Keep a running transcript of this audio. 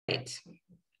Right.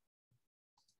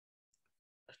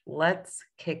 Let's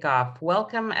kick off.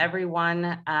 Welcome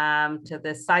everyone to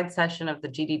this side session of the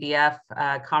GDDF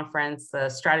conference,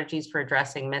 Strategies for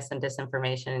Addressing Mis and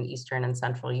Disinformation in Eastern and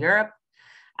Central Europe.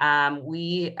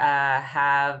 We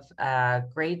have a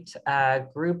great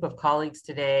group of colleagues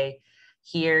today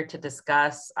here to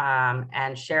discuss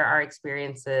and share our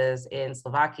experiences in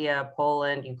Slovakia,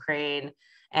 Poland, Ukraine,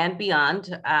 and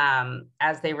beyond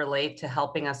as they relate to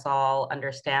helping us all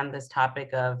understand this topic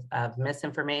of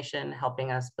misinformation,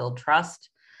 helping us build trust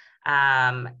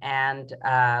and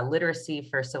literacy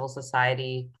for civil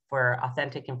society for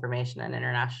authentic information and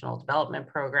international development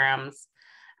programs.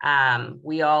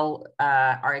 We all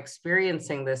are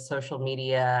experiencing this social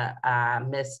media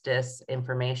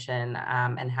disinformation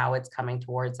and how it's coming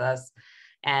towards us.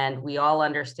 And we all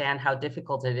understand how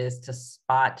difficult it is to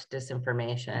spot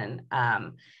disinformation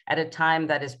at a time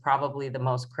that is probably the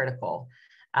most critical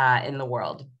in the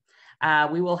world.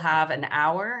 We will have an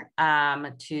hour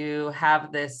to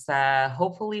have this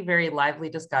hopefully very lively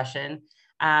discussion.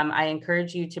 I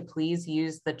encourage you to please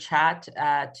use the chat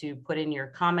to put in your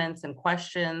comments and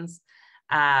questions.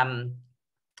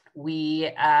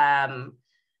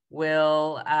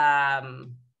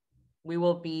 We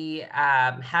will be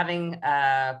having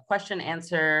a question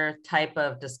answer type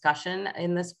of discussion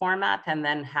in this format, and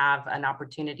then have an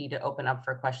opportunity to open up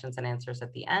for questions and answers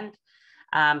at the end.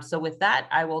 So with that,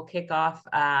 I will kick off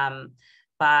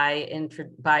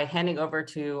by handing over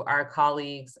to our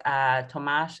colleagues,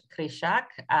 Tomas, Krissak,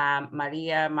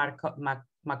 Maria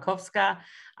Makowska,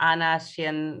 Anna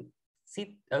Sienicka,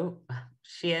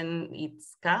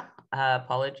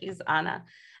 apologies, Anna,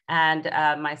 and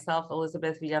myself,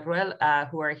 Elizabeth Villarroel,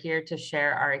 who are here to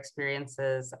share our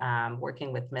experiences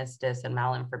working with mis, dis, and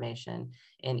malinformation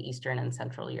in Eastern and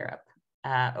Central Europe.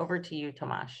 Over to you,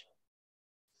 Tomas.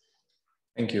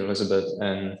 Thank you, Elizabeth,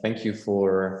 and thank you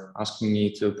for asking me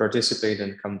to participate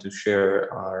and come to share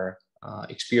our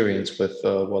experience with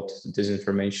what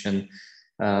disinformation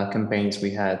campaigns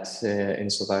we had in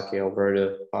Slovakia over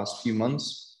the past few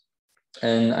months.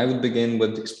 And I would begin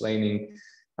with explaining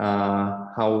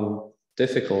how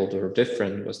difficult or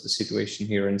different was the situation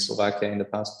here in Slovakia in the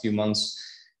past few months,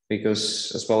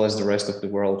 because as well as the rest of the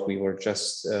world, we were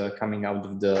just coming out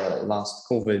of the last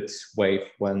COVID wave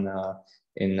when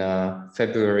in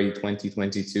February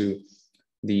 2022,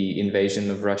 the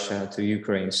invasion of Russia to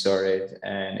Ukraine started,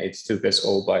 and it took us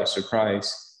all by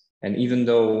surprise. And even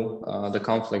though the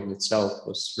conflict itself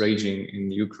was raging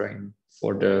in Ukraine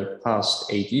for the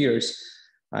past 8 years,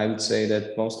 I would say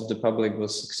that most of the public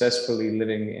was successfully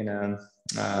living in a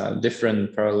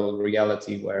different parallel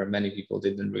reality where many people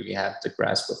didn't really have the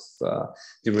grasp of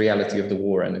the reality of the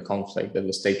war and the conflict that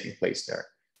was taking place there,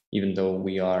 even though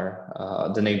we are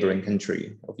the neighboring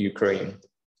country of Ukraine.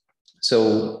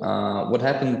 So what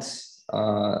happened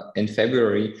in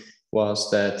February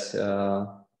was that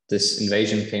this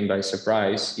invasion came by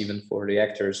surprise, even for the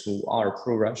actors who are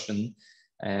pro-Russian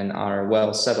and are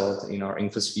well settled in our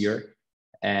infosphere.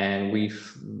 And we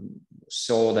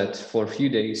saw that for a few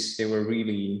days, they were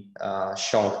really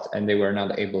shocked, and they were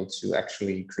not able to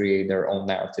actually create their own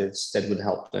narratives that would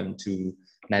help them to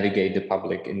navigate the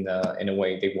public in a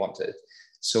way they wanted.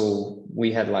 So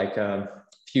we had like a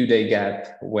few-day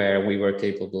gap where we were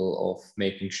capable of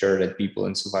making sure that people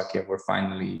in Slovakia were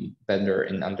finally better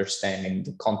in understanding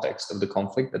the context of the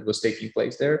conflict that was taking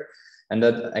place there. And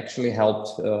that actually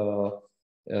helped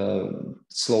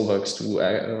Slovaks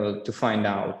to find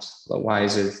out why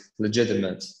is it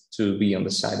legitimate to be on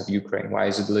the side of Ukraine? Why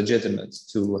is it legitimate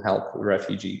to help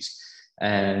refugees?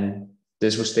 And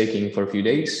this was taking for a few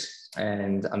days.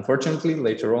 And unfortunately,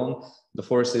 later on, the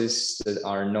forces that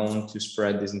are known to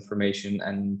spread disinformation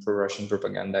and pro-Russian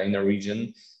propaganda in the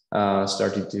region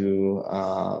started to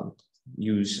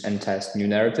use and test new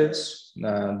narratives.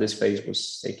 This phase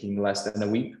was taking less than a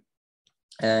week.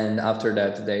 And after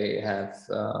that, they have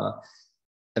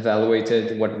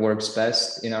evaluated what works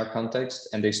best in our context,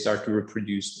 and they start to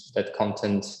reproduce that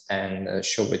content and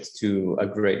show it to a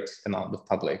great amount of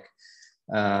public.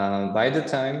 By the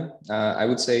time, I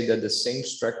would say that the same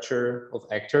structure of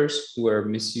actors who were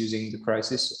misusing the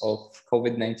crisis of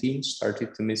COVID-19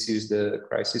 started to misuse the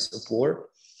crisis of war.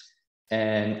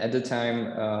 And at the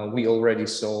time, we already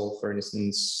saw, for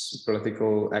instance,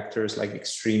 political actors like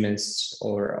extremists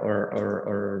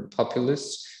or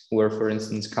populists who were, for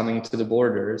instance, coming to the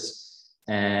borders,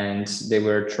 and they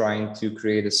were trying to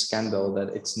create a scandal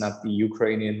that it's not the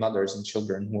Ukrainian mothers and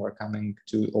children who are coming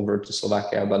over to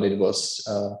Slovakia, but it was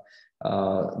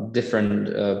different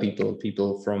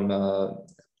people from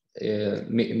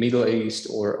Middle East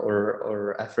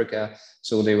or Africa.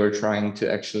 So they were trying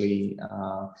to actually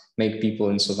make people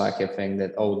in Slovakia think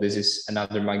that, oh, this is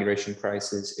another migration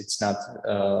crisis. It's not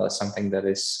something that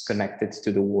is connected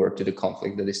to the war, to the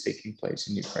conflict that is taking place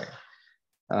in Ukraine.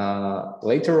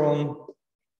 Later on,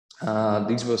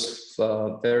 this was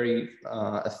very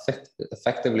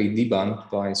effectively debunked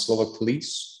by Slovak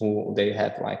police, who they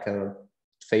had like a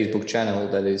Facebook channel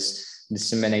that is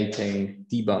disseminating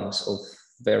debunks of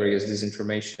various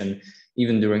disinformation,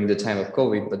 even during the time of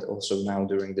COVID, but also now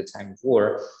during the time of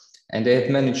war. And they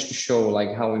have managed to show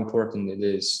like how important it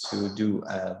is to do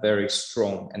a very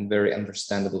strong and very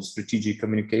understandable strategic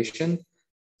communication.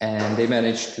 And they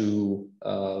managed to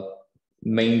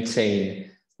maintain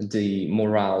the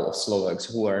morale of Slovaks,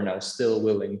 who are now still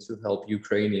willing to help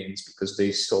Ukrainians because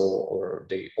they saw or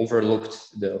they overlooked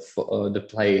the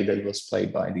play that was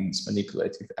played by these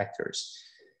manipulative actors.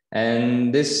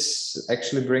 And this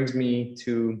actually brings me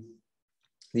to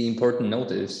the important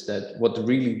notice that what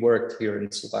really worked here in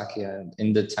Slovakia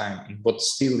in the time, and what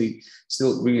still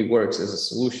really works as a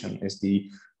solution, is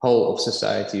the whole of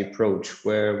society approach,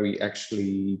 where we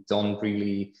actually don't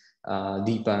really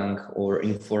debunk or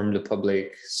inform the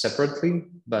public separately,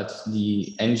 but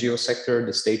the NGO sector,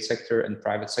 the state sector, and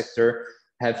private sector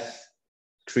have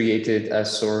created a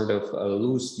sort of a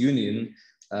loose union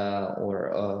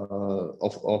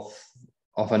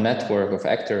of a network of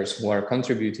actors who are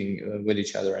contributing with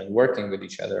each other and working with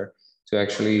each other to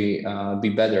actually be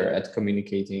better at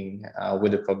communicating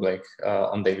with the public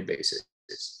on a daily basis.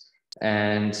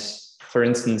 And for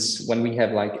instance, when we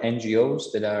have like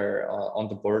NGOs that are on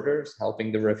the borders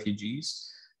helping the refugees,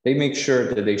 they make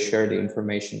sure that they share the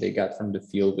information they got from the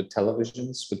field with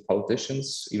televisions, with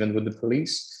politicians, even with the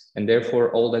police. And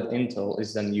therefore, all that intel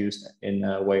is then used in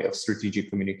a way of strategic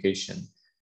communication.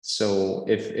 So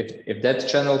if that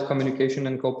channel of communication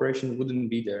and cooperation wouldn't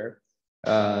be there,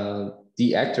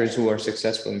 the actors who are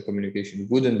successful in communication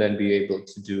wouldn't then be able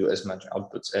to do as much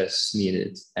outputs as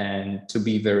needed. And to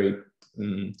be very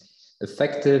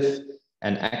effective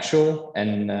and actual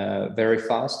and very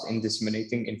fast in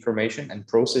disseminating information and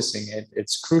processing it,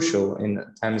 it's crucial in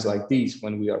times like these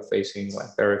when we are facing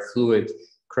like very fluid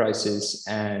crisis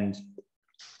and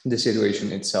the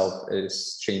situation itself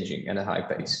is changing at a high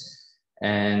pace.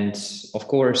 And of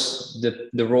course,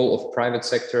 the role of private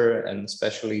sector, and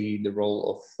especially the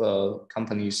role of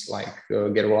companies like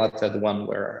Gerulata, the one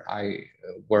where I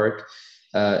work,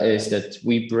 is that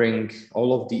we bring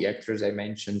all of the actors I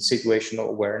mentioned situational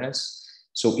awareness.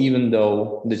 So even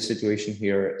though the situation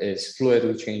here is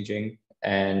fluidly changing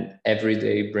and every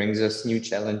day brings us new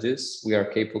challenges, we are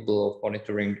capable of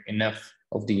monitoring enough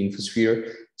of the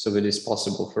infosphere so it is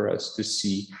possible for us to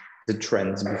see the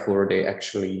trends before they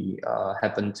actually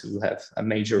happen to have a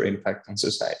major impact on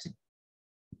society.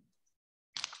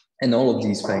 And all of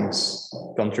these things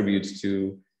contribute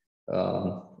to,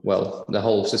 well, the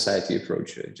whole society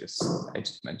approach I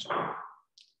just mentioned.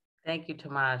 Thank you,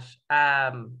 Tomas.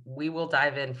 We will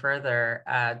dive in further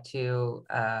to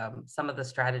some of the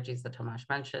strategies that Tomas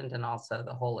mentioned and also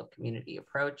the whole of community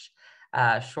approach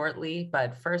shortly.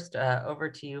 But first, over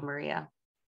to you, Maria.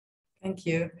 Thank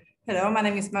you. Hello, my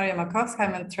name is Maria Makowska.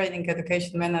 I'm a training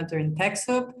education manager in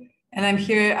TechSoup. And I'm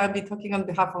here, I'll be talking on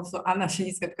behalf of Anna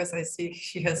Szyńska because I see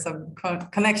she has some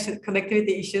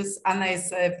connectivity issues. Anna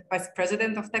is Vice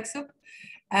President of TechSoup.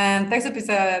 And TechSoup is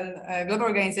a global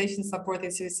organization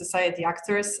supporting civil society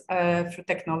actors through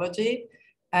technology.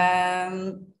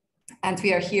 And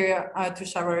we are here to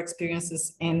share our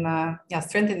experiences in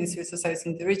strengthening civil society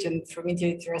in the region through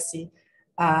media literacy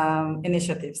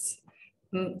initiatives.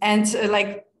 And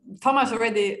like Tomas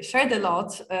already shared a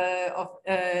lot of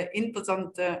inputs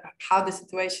on how the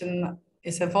situation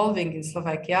is evolving in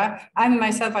Slovakia. I'm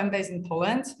based in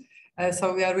Poland.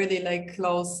 So we are really like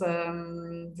close,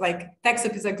 like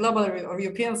TechSoup is a global or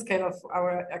European scale of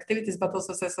our activities, but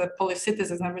also as a Polish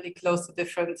citizens are really close to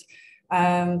different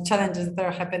challenges that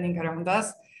are happening around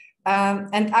us.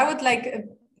 And I would like,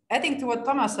 adding to what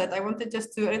Tomas said, I wanted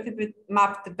just to a little bit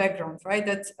map the background, right?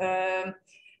 That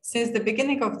since the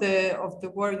beginning of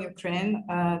the war in Ukraine,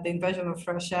 the invasion of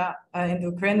Russia in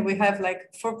Ukraine, we have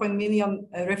like 4 million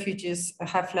refugees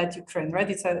have fled Ukraine, right?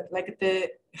 It's like the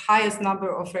highest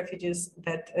number of refugees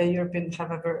that Europeans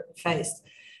have ever faced.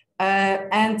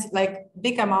 And like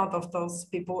big amount of those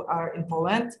people are in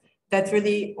Poland. That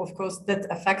really, of course, that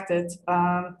affected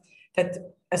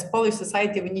that as Polish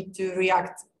society, we need to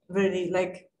react really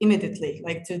like immediately,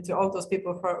 like to all those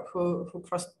people who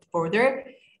crossed the border.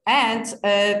 And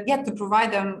to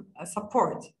provide them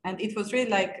support. And it was really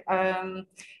like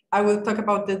I will talk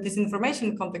about the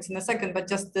disinformation context in a second, but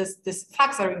just these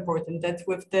facts are important, that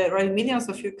with the millions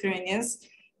of Ukrainians,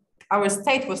 our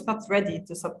state was not ready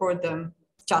to support them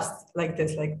just like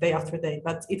this, like day after day,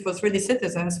 but it was really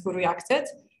citizens who reacted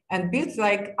and built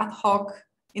like ad hoc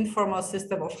informal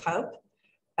system of help.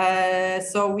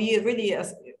 So we really,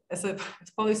 as a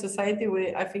Polish society,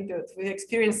 I think that we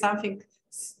experienced something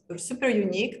super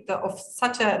unique of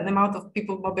such an amount of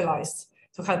people mobilized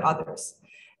to help others.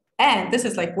 And this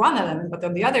is like one element, but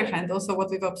on the other hand, also what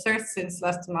we've observed since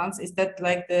last months is that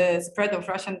like the spread of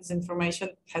Russian disinformation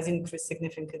has increased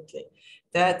significantly.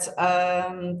 That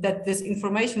this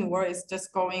information war is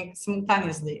just going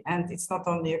simultaneously, and it's not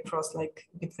only across like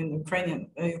between Ukraine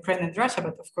and Russia,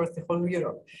 but of course the whole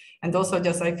Europe. And also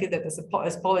just I feel that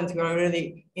as Poland, we are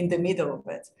really in the middle of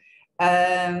it.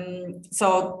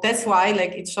 So that's why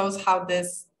like it shows how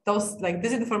those like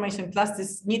disinformation plus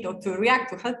this need to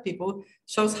react to help people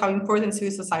shows how important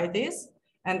civil society is,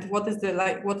 and why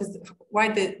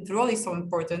the role is so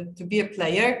important to be a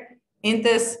player in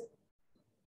this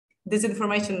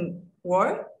disinformation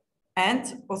war,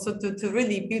 and also to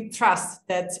really build trust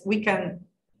that we can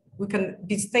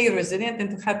stay resilient and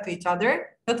to help to each other,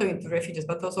 not only to refugees,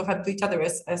 but also help to each other,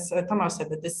 as Tomas said,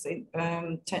 that this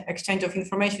exchange of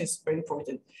information is very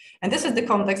important. And this is the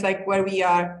context like where we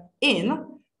are in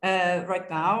right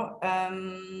now,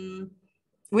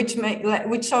 which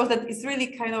shows that it's really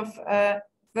kind of a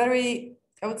very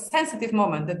sensitive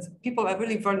moment, that people are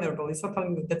really vulnerable. It's not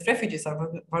only that refugees are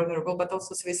vulnerable, but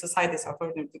also civil societies are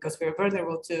vulnerable, because we are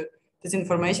vulnerable to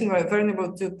disinformation, we are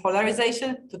vulnerable to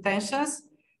polarization, to tensions,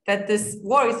 that this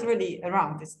war is really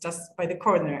around, it's just by the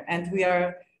corner. And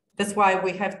that's why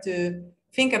we have to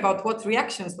think about what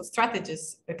reactions, what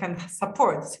strategies can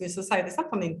support civil societies, not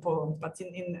only in Poland, but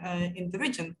in the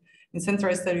region, in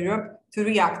Central Eastern Europe, to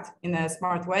react in a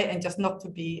smart way and just not to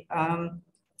be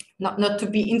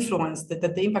influenced,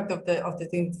 that the impact of the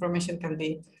information can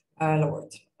be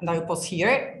lowered. And I will pause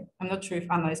here. I'm not sure if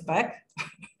Anna is back.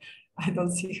 I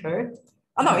don't see her.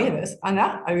 Oh no, it is.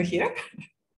 Anna, are you here?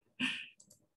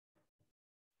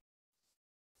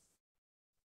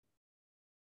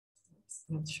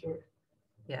 Not sure.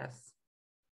 Yes.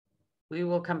 We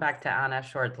will come back to Anna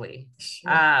shortly.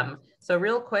 Sure. So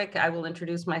real quick, I will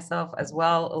introduce myself as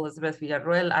well. Elizabeth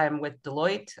Villarroel, I'm with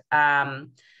Deloitte.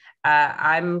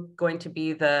 I'm going to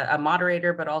be a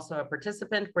moderator, but also a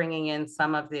participant, bringing in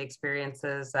some of the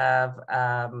experiences of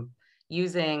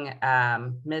using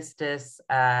MISDIS,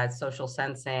 social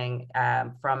sensing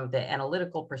from the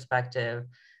analytical perspective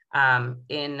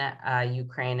in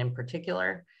Ukraine in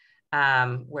particular.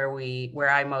 Where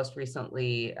I most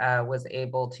recently was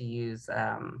able to use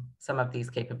some of these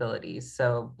capabilities.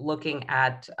 So looking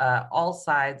at all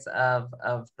sides of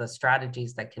the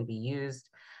strategies that can be used.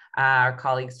 Our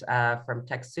colleagues from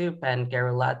TechSoup and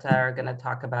Gerulata are going to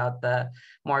talk about the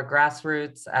more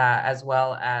grassroots as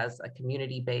well as a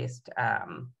community-based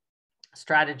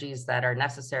strategies that are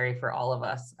necessary for all of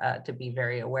us to be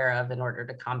very aware of in order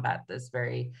to combat this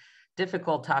very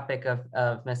difficult topic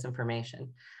of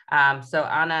misinformation. So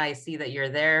Anna, I see that you're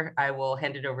there. I will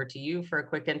hand it over to you for a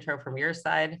quick intro from your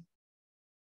side.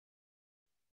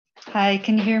 Hi,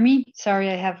 can you hear me? Sorry,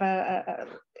 I have a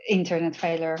internet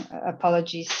failure.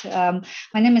 Apologies.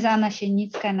 My name is Anna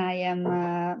Sienicka, and I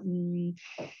am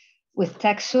with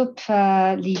TechSoup,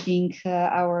 leading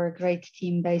our great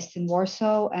team based in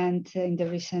Warsaw. And in the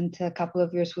recent couple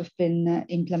of years, we've been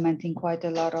implementing quite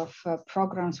a lot of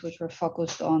programs which were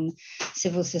focused on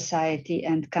civil society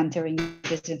and countering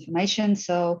disinformation.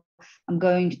 So I'm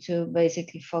going to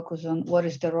basically focus on what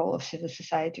is the role of civil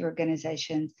society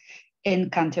organizations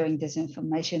in countering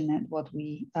disinformation and what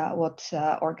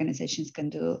organizations can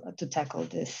do to tackle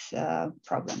this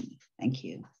problem. Thank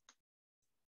you.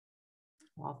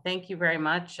 Well, thank you very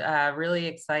much. Really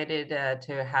excited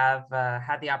to have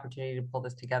had the opportunity to pull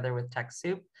this together with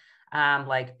TechSoup.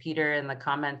 Like Peter in the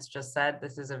comments just said,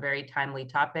 this is a very timely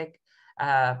topic,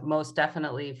 most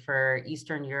definitely for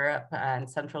Eastern Europe and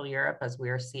Central Europe, as we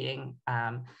are seeing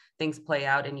things play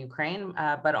out in Ukraine,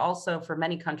 but also for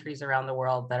many countries around the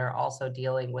world that are also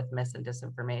dealing with mis and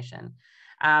disinformation.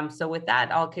 So with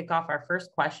that, I'll kick off our first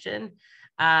question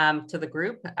to the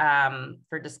group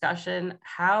for discussion.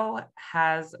 How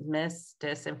has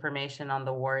disinformation on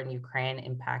the war in Ukraine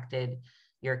impacted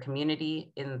your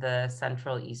community in the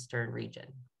Central Eastern region?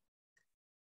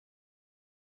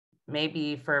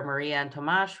 Maybe for Maria and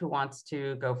Tomas, who wants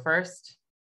to go first?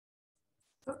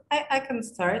 I can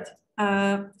start.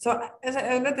 So as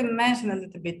I already mentioned a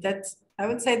little bit, that I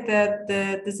would say that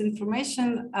the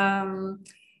disinformation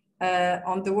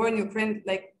on the war in Ukraine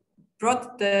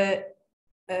brought the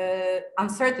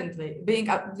uncertainty,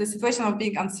 the situation of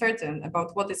being uncertain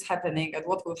about what is happening and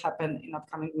what will happen in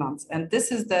upcoming months. And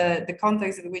this is the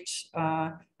context in which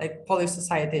like Polish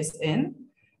society is in,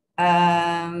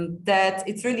 that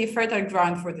it's really fertile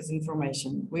ground for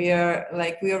disinformation.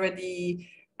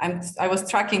 I was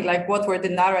tracking like what were the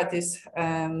narratives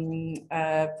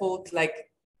pulled like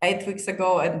 8 weeks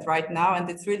ago and right now, and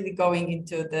it's really going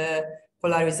into the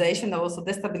polarization, also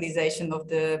destabilization of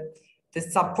the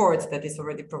support that is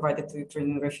already provided to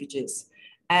Ukrainian refugees.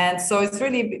 And so it's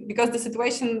really because the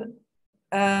situation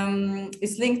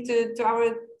is linked to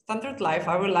our standard life,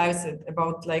 our lives,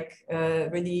 about like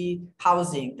really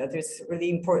housing, that is really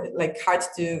important, like hard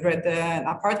to rent an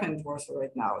apartment in Warsaw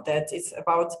right now, that it's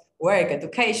about work,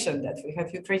 education, that we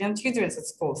have Ukrainian children at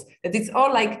schools, that it's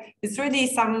all like, it's really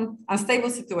some unstable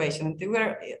situation.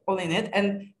 We're all in it. And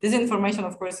disinformation,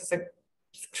 of course, is a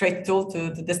great tool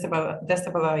to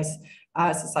destabilize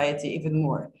society even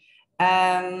more.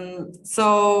 The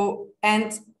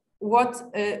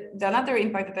another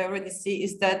impact that I already see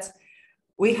is that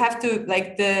we have to,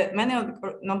 like many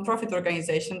non-profit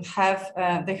organizations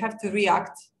they have to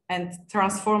react and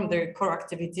transform their core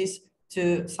activities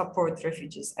to support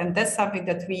refugees. And that's something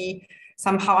that we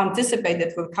somehow anticipate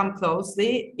that will come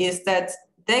closely, is that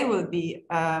they will be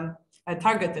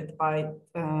targeted by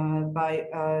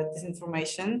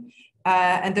disinformation,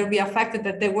 and they'll be affected,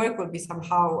 that their work will be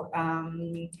somehow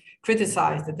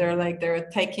criticized, that they're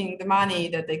taking the money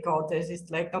that they got, that is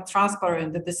like not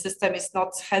transparent, that the system is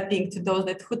not helping to those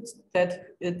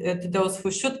to those who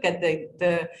should get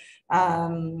the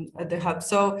help.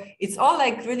 So it's all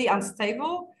like really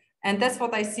unstable. And that's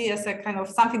what I see as a kind of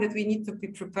something that we need to be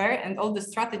prepared, and all the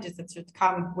strategies that should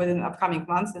come within upcoming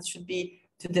months, that should be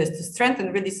to strengthen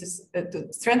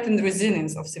the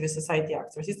resilience of civil society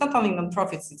actors. It's not only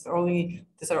nonprofits,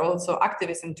 these are also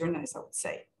activists and journalists, I would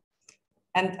say.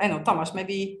 And I know, Tomas,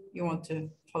 maybe you want to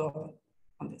follow up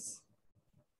on this.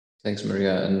 Thanks,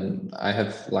 Maria. And I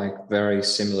have like very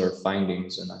similar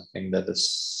findings, and I think that the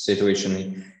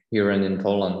situation here and in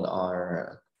Poland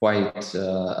are quite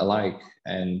alike.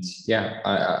 And yeah,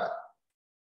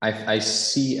 I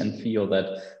see and feel that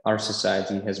our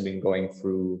society has been going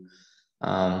through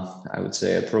I would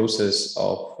say a process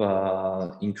of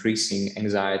increasing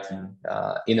anxiety,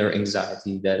 inner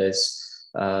anxiety, that is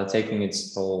taking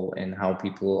its toll in how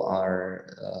people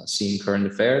are seeing current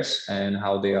affairs and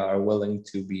how they are willing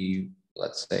to be,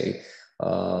 let's say,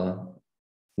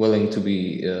 willing to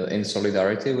be in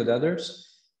solidarity with others.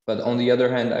 But on the other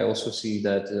hand, I also see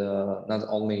that not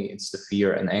only it's the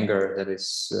fear and anger that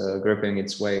is gripping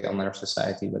its way on our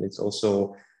society, but it's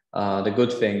also the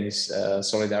good things,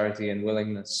 solidarity and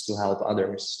willingness to help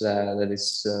others, that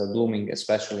is blooming,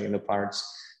 especially in the parts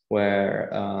where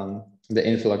the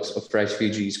influx of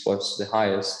refugees was the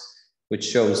highest, which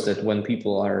shows that when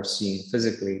people are seen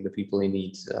physically, the people in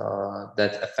need,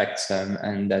 that affects them,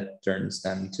 and that turns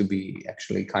them to be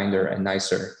actually kinder and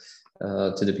nicer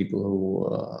to the people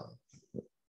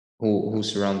who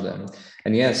surround them.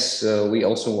 And yes, we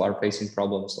also are facing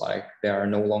problems like there are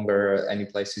no longer any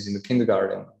places in the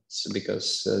kindergarten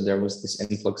because there was this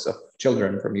influx of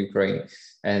children from Ukraine.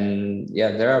 And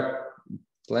yeah, there are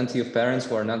plenty of parents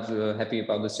who are not happy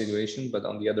about the situation, but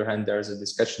on the other hand, there's a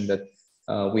discussion that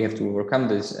we have to overcome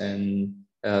this, and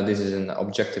this is an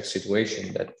objective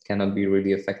situation that cannot be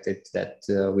really affected, that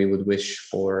we would wish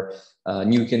for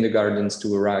new kindergartens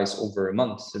to arise over a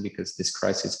month, because this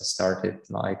crisis has started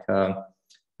like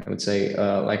I would say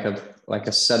like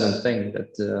a sudden thing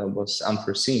that was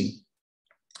unforeseen.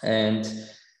 And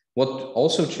what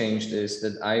also changed is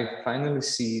that I finally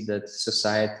see that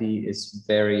society is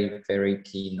very, very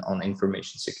keen on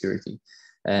information security.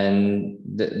 And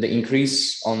the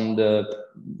increase on the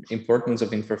importance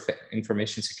of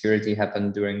information security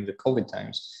happened during the COVID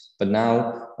times. But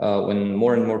now, when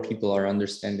more and more people are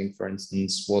understanding, for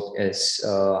instance, what is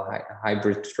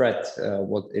hybrid threat,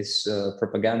 what is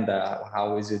propaganda,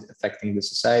 how is it affecting the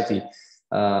society,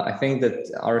 I think that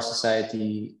our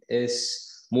society is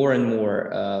more and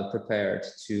more prepared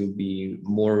to be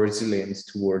more resilient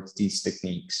towards these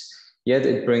techniques. Yet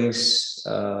it brings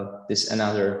this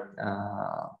another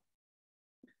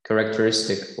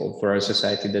characteristic for our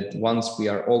society, that once we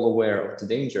are all aware of the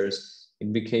dangers,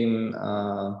 it became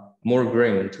more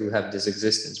grim to have this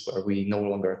existence where we no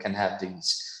longer can have these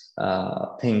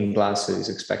pink glasses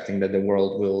expecting that the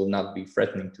world will not be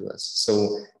threatening to us.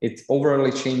 So it overall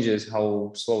changes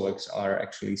how Slovaks are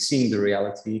actually seeing the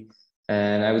reality.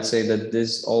 And I would say that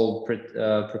this all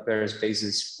prepares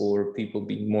basis for people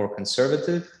being more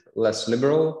conservative, less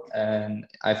liberal. And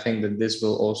I think that this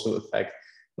will also affect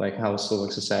like how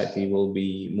Slovak society will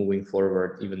be moving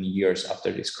forward even years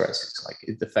after this crisis. Like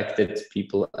it affected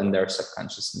people and their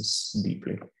subconsciousness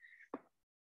deeply.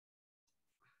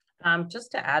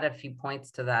 Just to add a few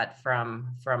points to that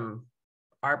from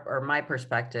my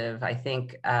perspective, I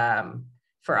think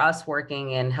for us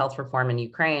working in health reform in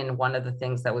Ukraine, one of the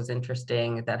things that was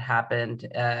interesting that happened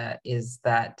is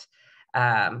that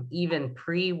even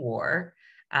pre-war,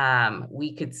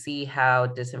 we could see how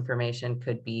disinformation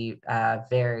could be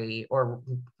or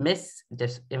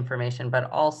misinformation, but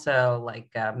also like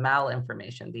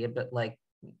malinformation, like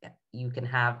you can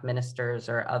have ministers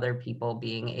or other people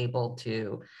being able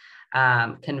to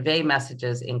convey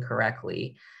messages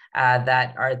incorrectly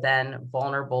that are then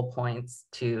vulnerable points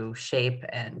to shape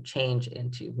and change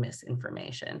into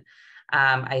misinformation.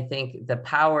 I think the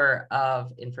power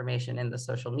of information in the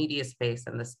social media space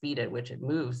and the speed at which it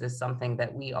moves is something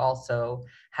that we also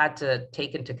had to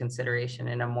take into consideration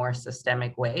in a more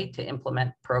systemic way to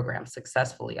implement programs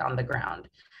successfully on the ground,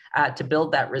 to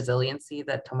build that resiliency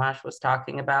that Tomas was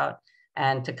talking about,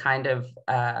 and to kind of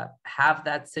have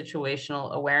that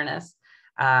situational awareness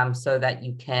so that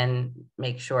you can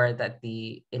make sure that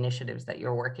the initiatives that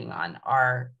you're working on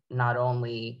are not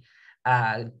only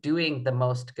doing the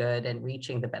most good and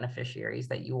reaching the beneficiaries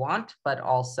that you want, but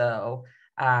also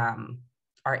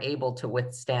are able to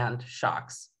withstand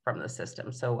shocks from the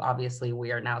system. So obviously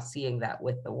we are now seeing that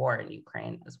with the war in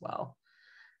Ukraine as well.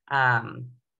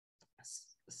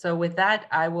 So with that,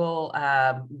 I will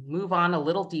move on a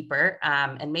little deeper,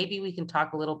 and maybe we can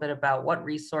talk a little bit about what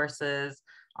resources,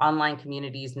 online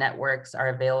communities, networks are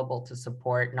available to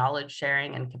support knowledge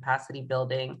sharing and capacity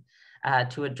building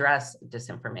to address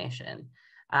disinformation.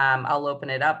 I'll open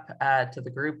it up to the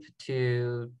group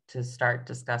to start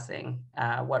discussing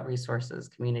what resources,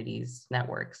 communities,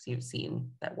 networks you've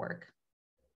seen that work.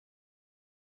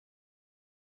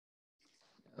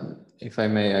 If I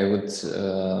may, I would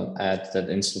add that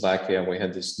in Slovakia, we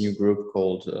had this new group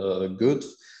called Good.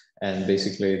 And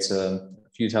basically it's a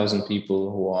few thousand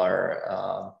people who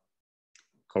are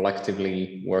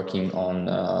collectively working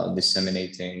on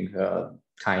disseminating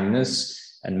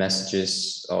kindness and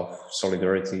messages of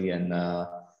solidarity and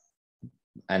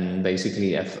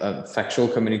basically a factual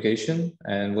communication.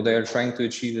 And what they are trying to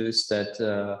achieve is that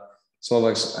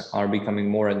Slovaks are becoming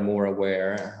more and more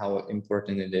aware how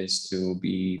important it is to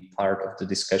be part of the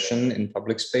discussion in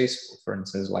public space, for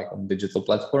instance, like on digital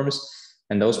platforms.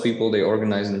 And those people, they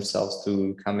organize themselves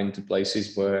to come into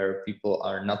places where people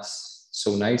are not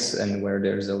so nice and where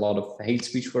there's a lot of hate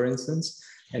speech, for instance.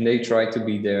 And they try to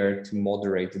be there to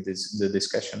moderate the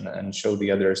discussion and show the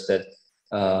others that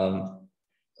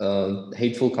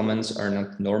hateful comments are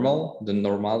not normal. The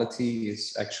normality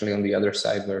is actually on the other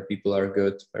side, where people are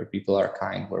good, where people are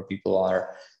kind, where people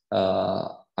are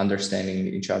understanding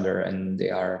each other and they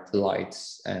are polite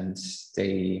and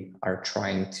they are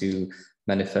trying to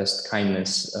manifest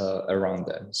kindness around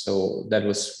them. So that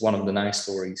was one of the nice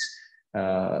stories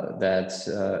that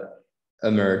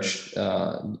emerged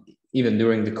even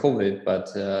during the COVID, but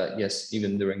yes,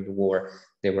 even during the war.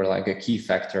 They were like a key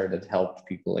factor that helped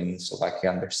people in Slovakia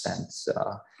understand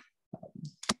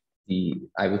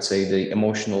I would say, the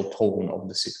emotional tone of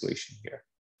the situation here.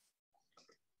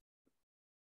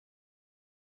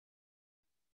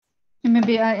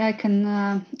 Maybe I can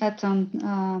add on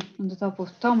the top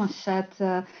of Tomas said.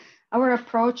 Our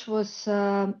approach was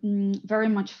very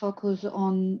much focused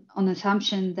on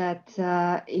assumption that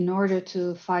in order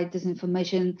to fight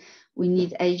disinformation, we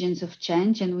need agents of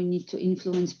change and we need to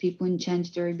influence people and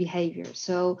change their behavior.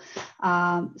 So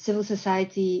civil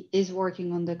society is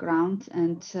working on the ground,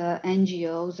 and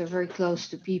NGOs are very close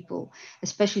to people,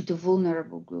 especially to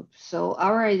vulnerable groups. So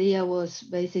our idea was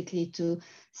basically to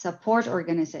support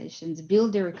organizations,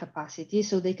 build their capacity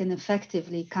so they can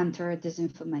effectively counter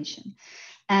disinformation.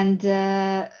 And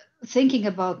thinking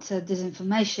about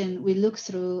disinformation, we look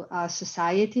through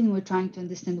society and we're trying to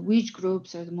understand which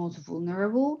groups are the most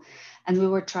vulnerable. And we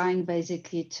were trying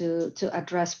basically to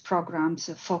address programs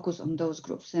focused on those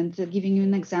groups. And giving you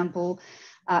an example,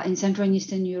 in Central and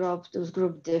Eastern Europe, those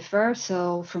groups differ.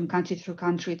 So from country to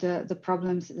country, the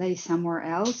problems lay somewhere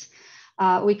else.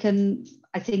 I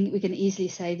think we can easily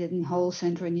say that in whole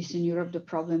Central and Eastern Europe, the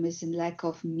problem is in lack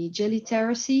of media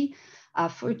literacy.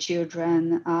 For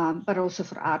children, but also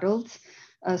for adults.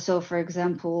 So, for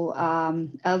example,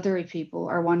 elderly people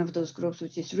are one of those groups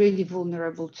which is really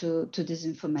vulnerable to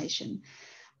disinformation.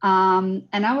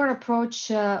 And our approach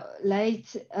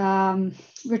we're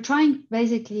trying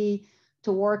basically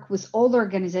to work with all the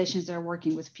organizations that are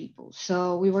working with people.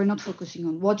 So we were not focusing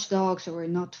on watchdogs, or we're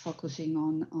not focusing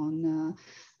on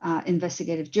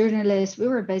investigative journalists. We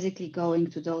were basically going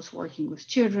to those working with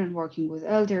children, working with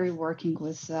elderly, working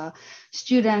with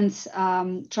students,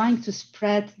 trying to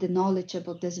spread the knowledge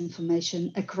about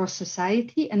disinformation across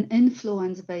society and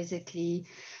influence basically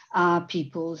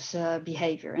people's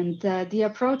behavior. And the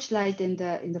approach lied in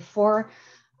the four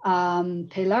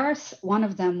pillars. One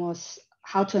of them was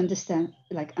how to understand,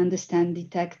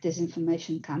 detect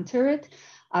disinformation, counter it.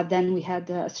 Then we had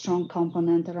a strong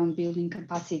component around building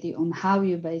capacity on how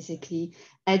you basically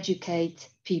educate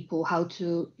people, how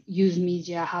to use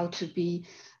media, how to be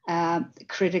a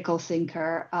critical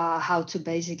thinker, how to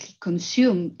basically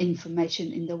consume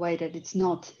information in the way that it's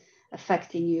not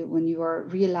affecting you when you are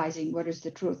realizing what is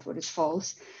the truth, what is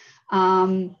false.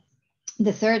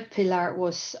 The third pillar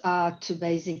was to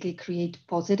basically create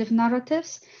positive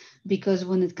narratives, because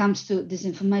when it comes to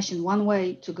disinformation, one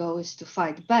way to go is to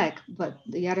fight back, but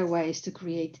the other way is to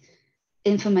create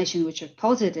information which are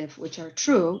positive, which are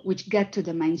true, which get to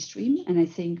the mainstream. And I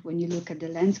think when you look at the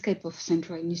landscape of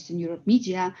Central and Eastern Europe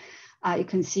media, you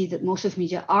can see that most of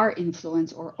media are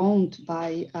influenced or owned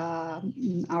by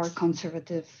our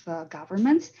conservative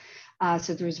governments.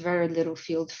 So there is very little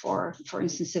field for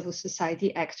instance, civil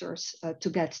society actors to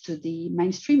get to the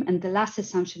mainstream. And the last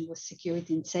assumption was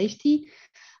security and safety.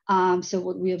 So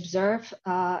what we observe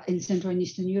in Central and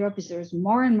Eastern Europe is there's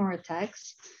more and more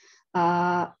attacks,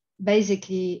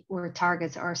 basically where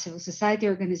targets are civil society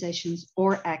organizations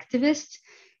or activists.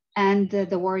 And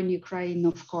the war in Ukraine,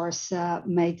 of course,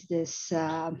 made this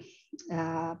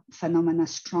phenomena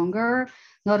stronger,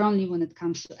 not only when it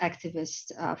comes to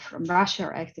activists from Russia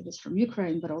or activists from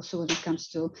Ukraine, but also when it comes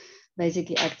to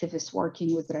basically activists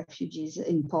working with refugees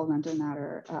in Poland and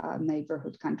other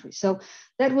neighborhood countries. So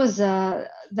that was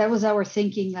our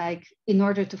thinking, like in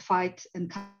order to fight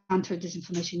and counter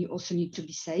disinformation, you also need to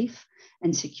be safe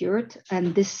and secured.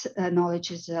 And this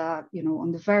knowledge is,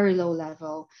 on the very low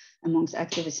level amongst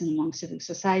activists and among civil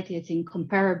society, I think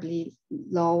comparably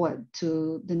low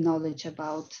to the knowledge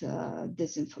about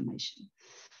disinformation.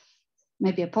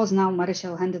 Maybe I pause now, Marysia,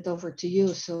 I'll hand it over to you.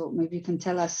 So maybe you can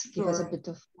give us a bit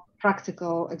of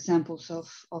practical examples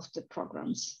of the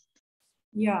programs.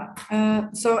 Yeah,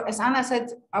 so as Anna said,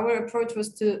 our approach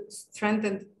was to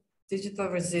strengthen digital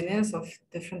resilience of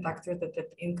different actors that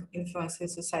influence in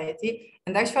society.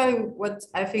 And actually what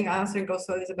I think, answering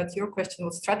also Elizabeth, your question,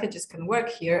 what strategies can work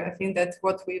here, I think that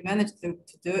what we managed to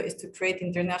do is to create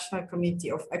international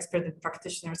community of expert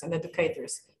practitioners and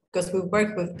educators, because we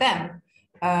work with them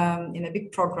in a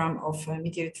big program of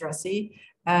media literacy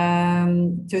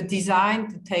to design,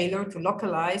 to tailor, to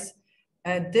localize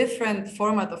a different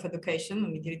format of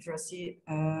education, media literacy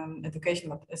education,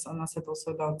 but as Anna said,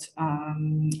 also about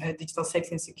digital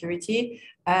safety and security.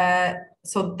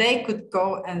 So they could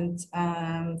go and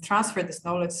transfer this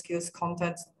knowledge, skills,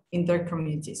 content in their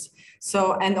communities.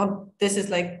 So, this is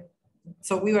like,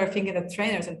 so we were thinking that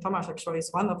trainers, and Tomas actually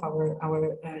is one of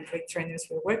our great trainers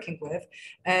we're working with,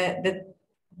 that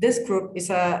this group is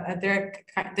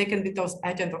they can be those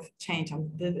agents of change, and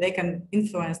they can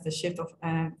influence the shift of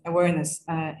awareness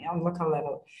on local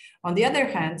level. On the other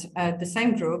hand, the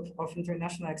same group of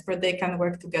international experts, they can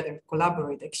work together,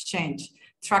 collaborate, exchange,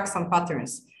 track some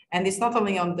patterns. And it's not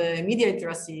only on the media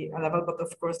literacy level, but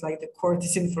of course, like the core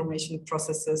disinformation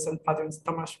processes and patterns.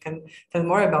 Tomas can tell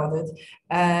more about it,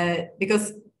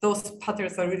 because those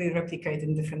patterns are really replicated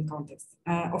in different contexts.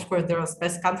 Of course, there are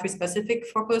country-specific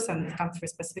focus and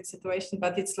country-specific situation,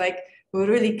 but it's like we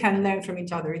really can learn from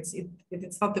each other.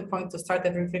 It's not the point to start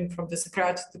everything from the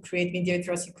scratch to create media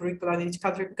literacy curricula in each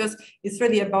country, because it's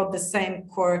really about the same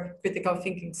core critical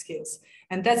thinking skills.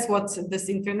 And that's what this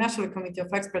international community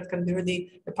of experts can be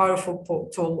really a powerful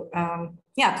tool,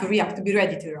 to react, to be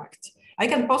ready to react. I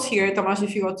can pause here, Tomas,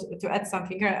 if you want to add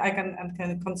something here. I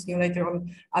can continue later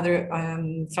on other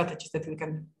strategies that we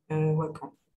can work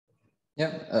on.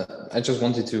 Yeah, I just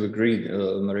wanted to agree,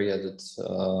 Maria,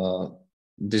 that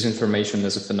disinformation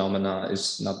as a phenomena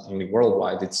is not only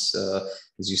worldwide, it's,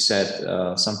 as you said,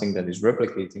 something that is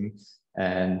replicating.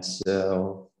 And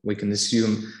we can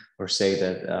assume or say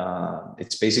that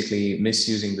it's basically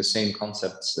misusing the same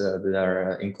concepts that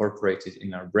are incorporated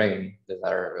in our brain, that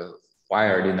are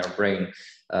wired in our brain,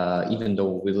 even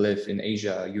though we live in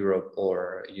Asia, Europe,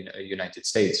 or United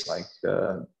States. Like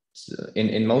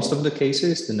in most of the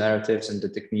cases, the narratives and the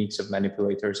techniques of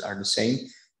manipulators are the same,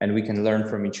 and we can learn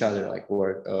from each other, like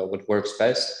what works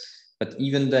best. But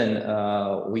even then,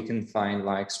 we can find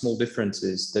like small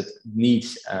differences that need,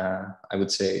 I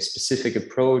would say, a specific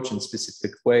approach and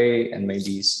specific way, and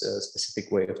maybe a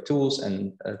specific way of tools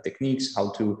and techniques, how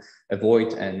to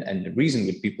avoid and reason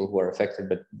with people who are affected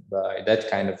by that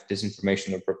kind of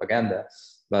disinformation or propaganda.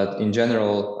 But in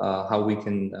general, how we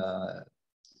can,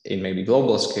 in maybe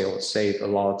global scale, save a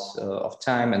lot of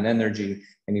time and energy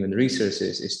and even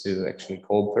resources is to actually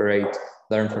cooperate,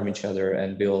 learn from each other,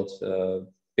 and build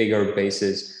bigger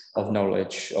basis of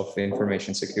knowledge of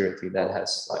information security that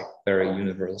has like very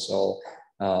universal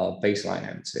baseline,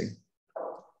 I would say.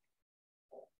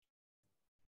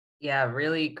 Yeah,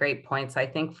 really great points. I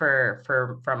think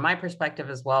from my perspective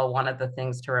as well, one of the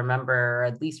things to remember, or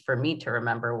at least for me to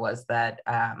remember, was that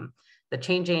the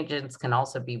change agents can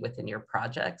also be within your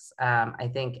projects. I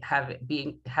think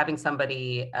having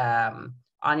somebody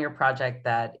on your project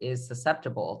that is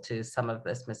susceptible to some of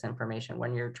this misinformation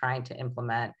when you're trying to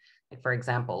implement, like, for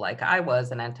example, like I was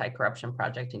an anti-corruption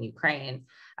project in Ukraine,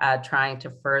 trying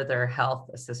to further health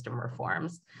system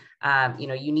reforms.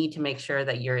 You need to make sure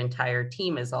that your entire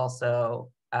team is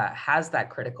also has that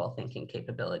critical thinking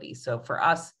capability. So for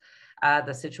us,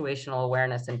 the situational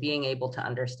awareness and being able to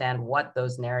understand what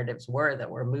those narratives were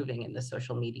that were moving in the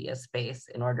social media space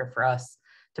in order for us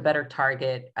to better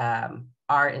target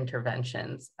our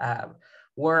interventions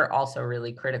were also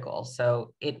really critical.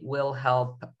 So it will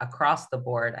help across the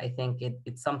board. I think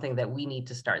it's something that we need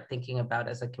to start thinking about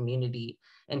as a community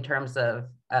in terms of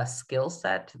a skill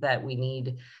set that we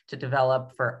need to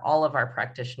develop for all of our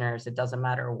practitioners. It doesn't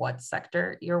matter what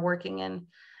sector you're working in,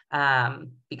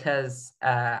 because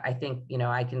I think,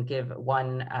 I can give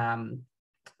one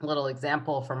little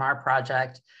example from our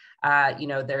project.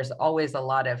 There's always a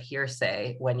lot of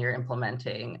hearsay when you're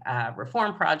implementing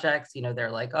reform projects.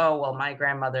 They're like, oh, well, my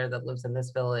grandmother that lives in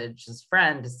this village's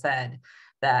friend said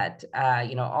that,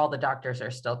 all the doctors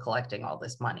are still collecting all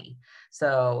this money.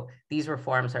 So these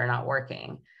reforms are not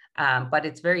working. But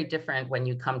it's very different when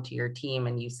you come to your team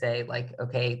and you say, like,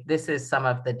 okay, this is some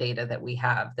of the data that we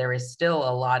have. There is still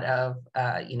a lot of,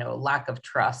 lack of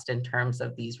trust in terms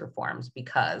of these reforms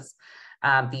because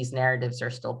these narratives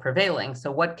are still prevailing.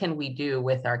 So what can we do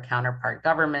with our counterpart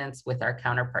governments, with our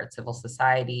counterpart civil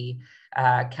society,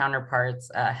 counterparts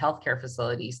healthcare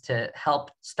facilities to help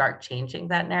start changing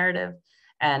that narrative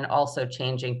and also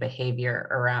changing behavior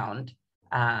around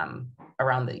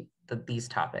these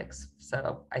topics.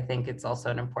 So I think it's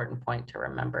also an important point to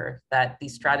remember that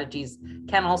these strategies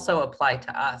can also apply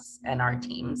to us and our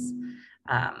teams.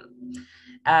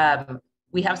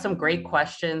 We have some great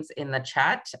questions in the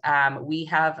chat. We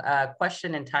have a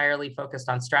question entirely focused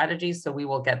on strategies, so we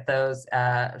will get those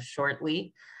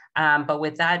shortly. But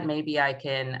with that, maybe I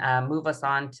can move us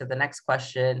on to the next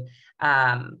question.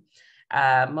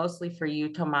 Mostly for you,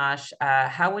 Tomas,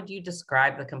 how would you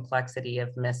describe the complexity of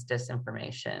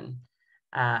disinformation?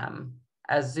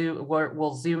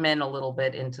 We'll zoom in a little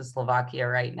bit into Slovakia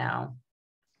right now.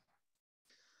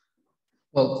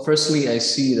 Well, firstly, I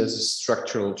see it as a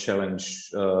structural challenge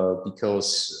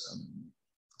because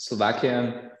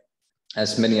Slovakia,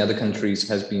 as many other countries,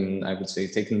 has been, I would say,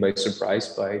 taken by surprise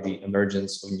by the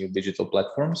emergence of new digital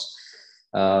platforms.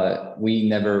 We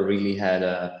never really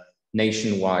had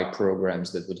nationwide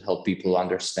programs that would help people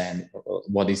understand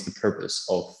what is the purpose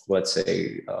of, let's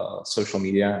say, social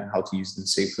media, how to use them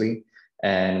safely.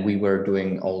 And we were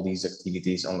doing all these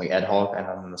activities only ad hoc and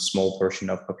on a small portion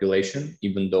of population,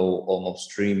 even though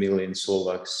almost 3 million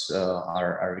Slovaks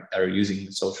are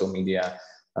using social media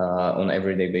on an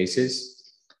everyday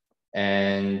basis.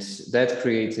 And that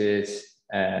created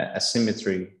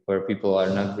asymmetry where people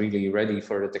are not really ready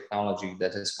for the technology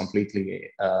that has completely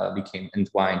became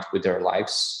entwined with their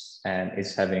lives and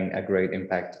is having a great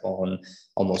impact on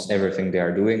almost everything they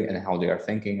are doing and how they are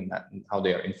thinking and how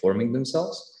they are informing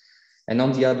themselves. And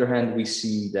on the other hand, we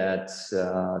see that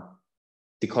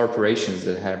the corporations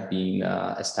that have been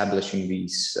establishing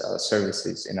these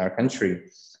services in our country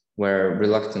were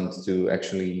reluctant to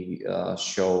actually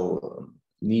show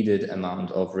needed amount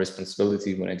of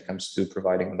responsibility when it comes to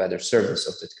providing a better service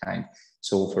of that kind.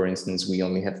 So, for instance, we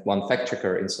only have one fact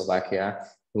checker in Slovakia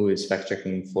who is fact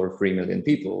checking for 3 million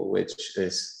people, which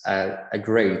is a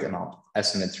great amount of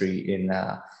asymmetry in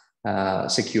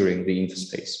securing the info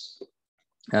space.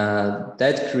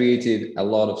 That created a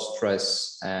lot of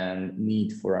stress and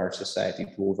need for our society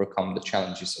to overcome the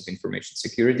challenges of information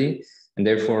security. And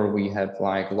therefore, we have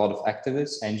like a lot of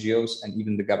activists, NGOs, and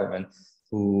even the government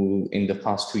who in the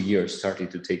past 2 years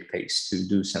started to take pace to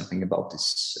do something about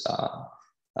this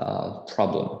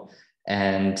problem.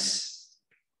 And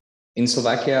In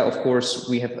Slovakia, of course,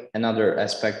 we have another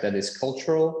aspect that is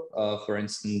cultural. For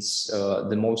instance,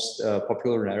 the most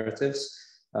popular narratives,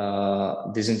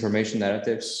 disinformation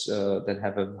narratives that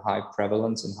have a high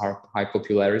prevalence and high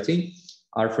popularity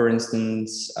are, for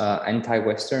instance,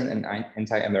 anti-Western and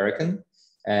anti-American.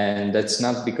 And that's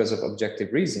not because of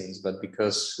objective reasons, but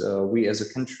because we as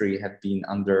a country have been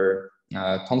under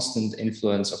constant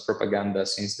influence of propaganda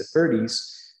since the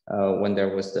 30s, when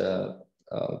there was the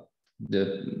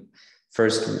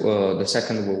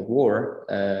Second World War,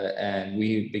 and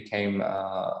we became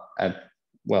a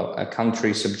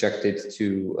country subjected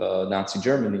to Nazi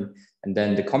Germany, and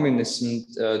then the communism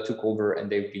took over,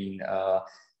 and they've been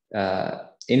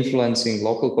influencing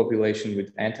local population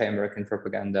with anti-American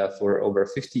propaganda for over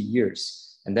 50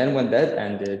 years. And then when that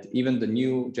ended, even the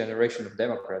new generation of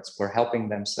Democrats were helping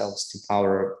themselves to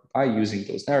power by using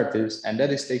those narratives, and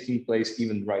that is taking place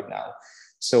even right now.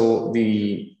 So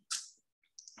the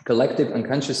collective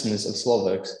unconsciousness of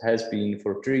Slovaks has been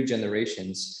for 3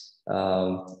 generations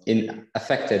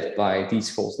affected by these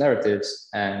false narratives,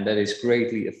 and that is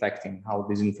greatly affecting how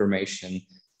disinformation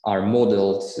are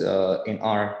modeled in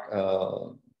our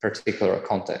particular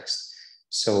context.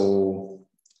 So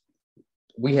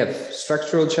we have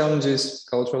structural challenges,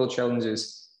 cultural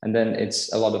challenges, and then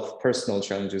it's a lot of personal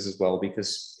challenges as well,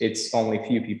 because it's only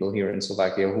few people here in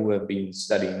Slovakia who have been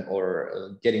studying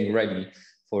or getting ready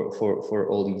for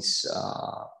all these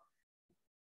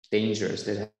dangers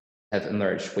that have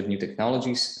emerged with new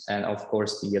technologies. And of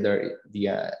course,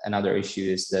 another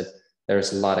issue is that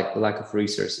there's a lack of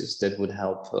resources that would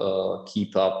help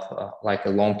keep up like a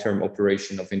long-term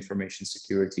operation of information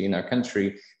security in our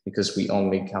country, because we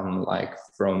only come like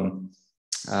from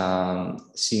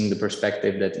seeing the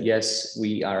perspective that yes,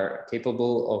 we are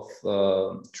capable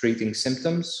of treating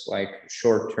symptoms like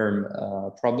short-term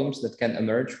problems that can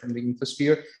emerge from the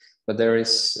infosphere, but there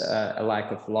is a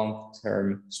lack of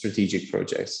long-term strategic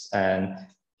projects, and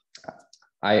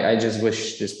I just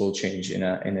wish this will change in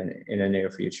a near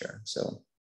future. So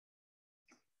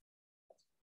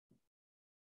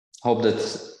hope that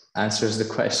answers the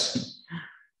question.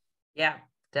 Yeah,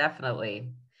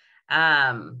 definitely.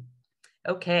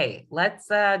 Okay, let's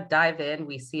dive in.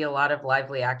 We see a lot of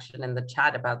lively action in the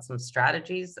chat about some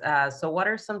strategies. So what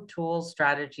are some tools,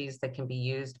 strategies that can be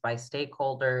used by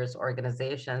stakeholders,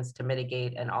 organizations to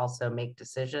mitigate and also make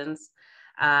decisions?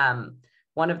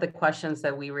 One of the questions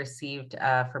that we received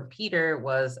from Peter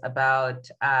was about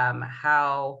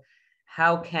how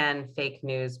can fake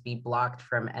news be blocked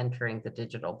from entering the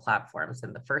digital platforms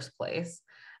in the first place?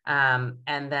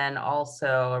 And then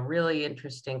also a really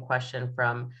interesting question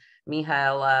from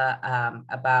Mihaela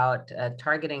about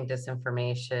targeting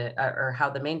disinformation, or how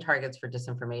the main targets for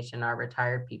disinformation are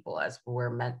retired people, as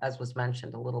was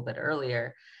mentioned a little bit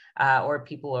earlier, or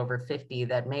people over 50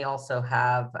 that may also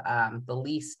have the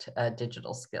least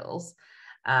digital skills,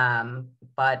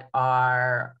 but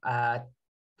are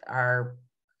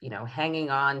hanging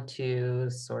on to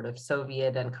sort of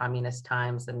Soviet and communist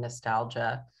times and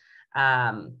nostalgia.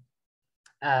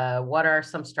 What are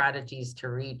some strategies to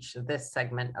reach this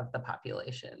segment of the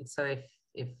population? So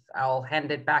if I'll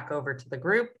hand it back over to the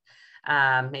group,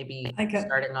 maybe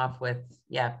starting off with,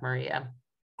 Maria.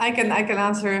 I can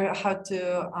answer how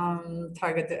to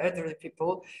target the elderly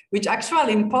people, which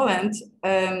actually in Poland,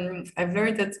 I've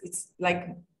learned that it's like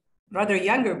rather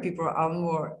younger people are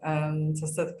more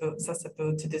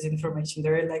susceptible to disinformation.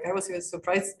 They're like, I was really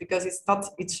surprised because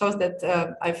it shows that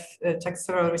I've checked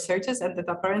several researches, and that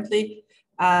apparently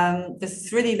this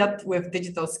is really not with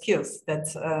digital skills that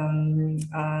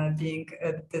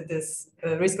this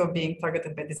risk of being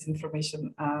targeted by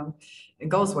disinformation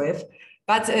goes with.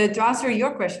 But to answer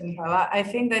your question, Mihaela, I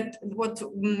think that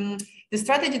the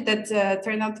strategy that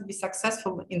turned out to be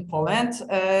successful in Poland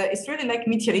is really like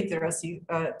media literacy,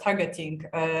 targeting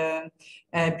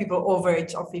people over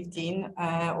age of 15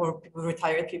 or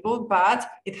retired people, but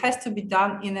it has to be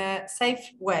done in a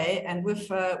safe way and with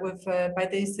by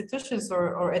the institutions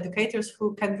or educators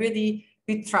who can really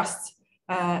be trusted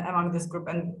among this group,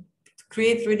 and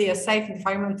create really a safe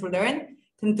environment to learn,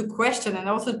 and to question, and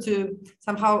also to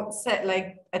somehow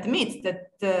admit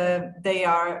that they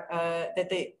are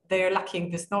lacking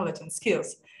this knowledge and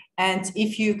skills. And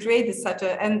if you create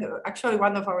and actually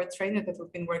one of our trainers that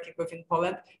we've been working with in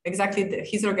Poland, exactly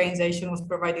his organization was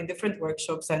providing different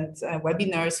workshops and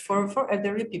webinars for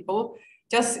elderly people,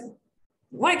 just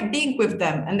being with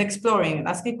them and exploring and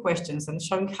asking questions and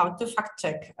showing how to fact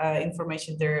check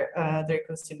information they're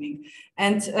consuming.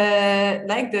 And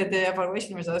the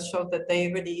evaluation results showed that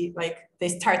they really they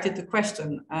started to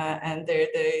question and their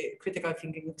critical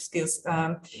thinking skills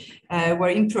were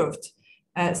improved.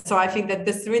 So I think that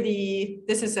this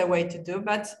is a way to do,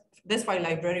 but that's why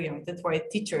librarians, that's why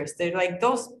teachers, they're like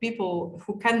those people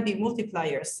who can be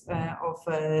multipliers of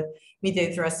media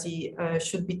literacy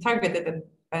should be targeted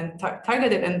and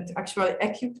actually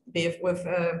equipped with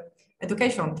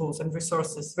educational tools and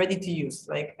resources ready to use,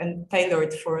 like, and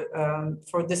tailored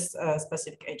for this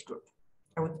specific age group.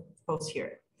 I would pause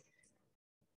here.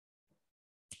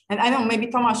 And I know maybe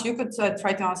Tomas, you could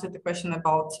try to answer the question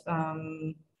about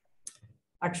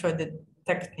actually the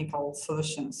technical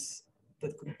solutions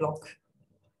that could block.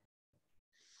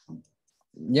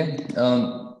 Yeah,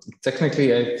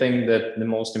 technically, I think that the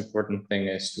most important thing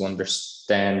is to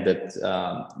understand that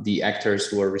the actors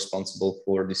who are responsible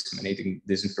for disseminating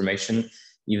disinformation,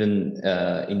 even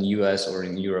in the US or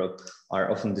in Europe, are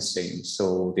often the same.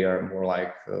 So they are more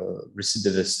like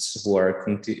recidivists who are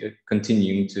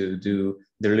continuing to do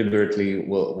deliberately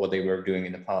what they were doing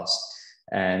in the past.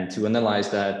 And to analyze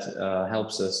that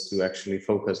helps us to actually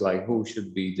focus like who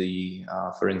should be the,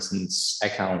 for instance,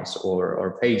 accounts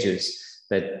or pages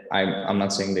that I'm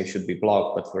not saying they should be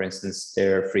blocked, but for instance,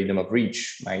 their freedom of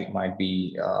reach might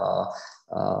be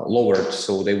lowered,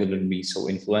 so they wouldn't be so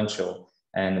influential.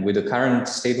 And with the current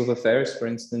state of affairs, for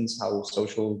instance, how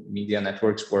social media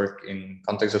networks work in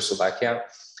context of Slovakia,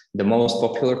 the most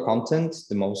popular content,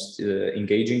 the most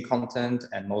engaging content,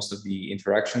 and most of the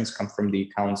interactions come from the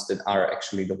accounts that are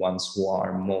actually the ones who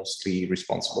are mostly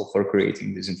responsible for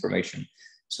creating this information.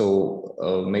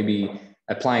 So maybe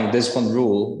applying this one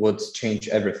rule would change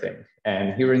everything.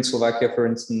 And here in Slovakia, for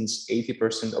instance,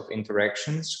 80% of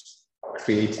interactions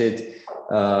created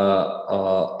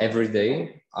every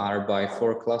day are by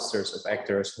 4 clusters of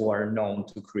actors who are known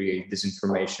to create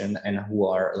disinformation and who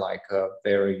are like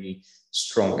very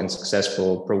strong and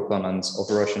successful proponents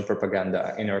of Russian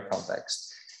propaganda in our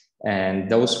context. And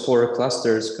those 4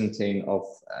 clusters contain of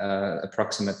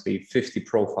approximately 50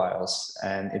 profiles,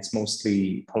 and it's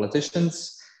mostly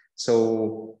politicians.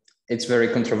 So it's very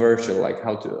controversial, like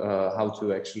how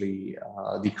to actually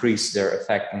decrease their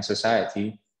effect on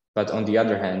society. But on the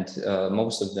other hand,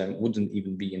 most of them wouldn't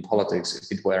even be in politics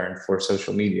if it weren't for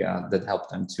social media that helped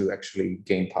them to actually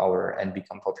gain power and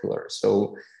become popular.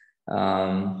 So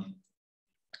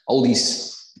all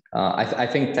these, I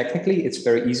think technically it's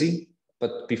very easy,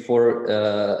 but before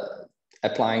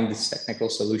applying these technical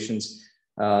solutions,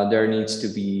 there needs to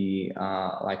be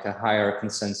like a higher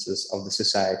consensus of the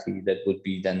society that would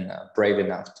be then brave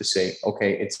enough to say,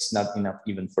 okay, it's not enough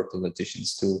even for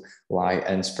politicians to lie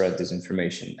and spread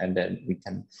disinformation, and then we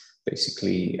can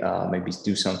basically maybe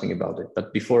do something about it.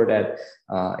 But before that,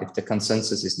 if the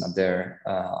consensus is not there,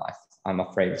 I'm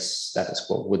afraid status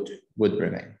quo would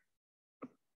remain.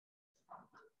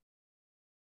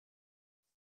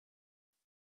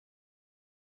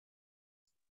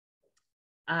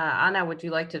 Anna, would you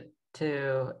like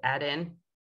to add in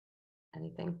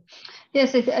anything?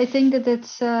 Yes, I think that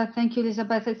it's, thank you,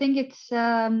 Elizabeth. I think it's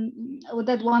with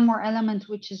that one more element,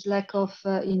 which is lack of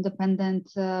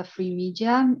independent free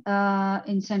media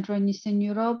in Central and Eastern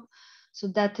Europe. So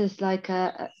that is like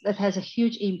that has a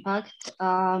huge impact.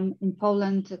 In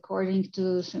Poland, according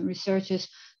to some researchers,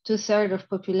 2/3 of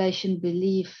population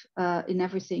believe in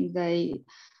everything they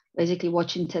basically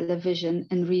watching television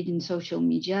and reading social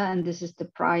media, and this is the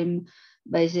prime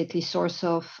basically source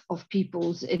of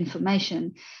people's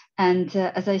information. And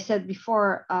as I said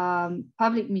before,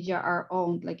 public media are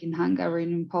owned, like in Hungary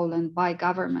and in Poland, by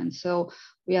government. So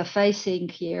we are facing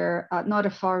here not a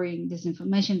foreign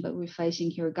disinformation, but we're facing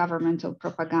here governmental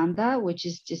propaganda, which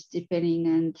is just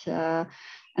deepening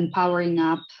and powering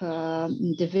up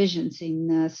divisions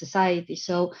in society.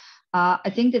 So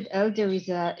I think that Elder is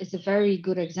a very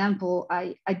good example.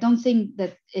 I don't think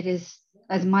that it is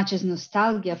as much as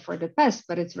nostalgia for the past,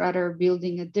 but it's rather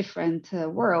building a different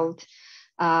world,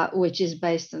 which is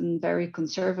based on very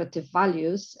conservative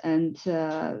values and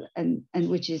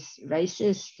which is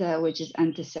racist, which is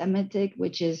anti-Semitic,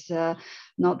 which is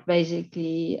not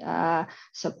basically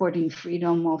supporting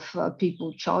freedom of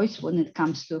people's choice when it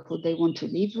comes to who they want to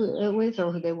live with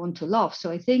or who they want to love.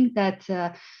 So I think that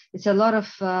it's a lot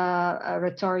of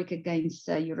rhetoric against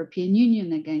the European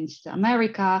Union, against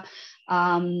America.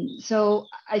 So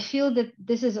I feel that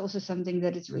this is also something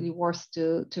that is really worth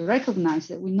to recognize,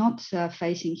 that we're not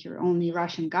facing here only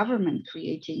Russian government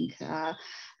creating a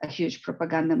huge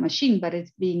propaganda machine, but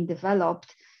it's being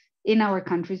developed in our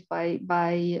countries by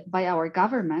our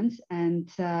governments, and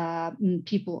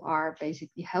people are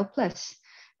basically helpless,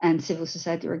 and civil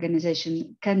society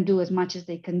organization can do as much as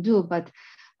they can do, but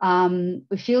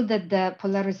we feel that the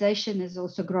polarization is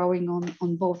also growing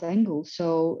on both angles.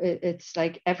 So it's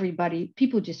like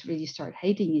people just really start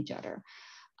hating each other.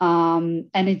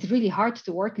 And it's really hard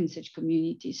to work in such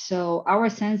communities. So our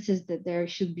sense is that there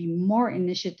should be more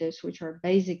initiatives which are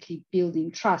basically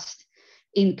building trust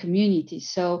in communities.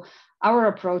 So our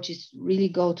approach is really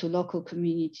go to local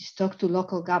communities, talk to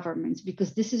local governments,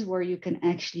 because this is where you can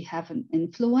actually have an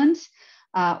influence.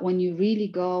 When you really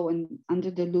go and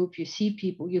under the loop, you see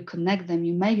people, you connect them,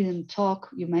 you make them talk,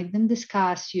 you make them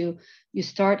discuss, you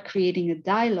start creating a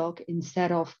dialogue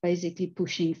instead of basically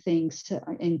pushing things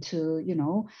into,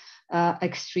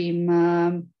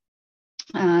 extreme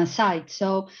side.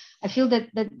 So I feel that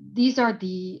these are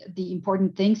the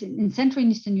important things. In Central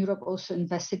and Eastern Europe, also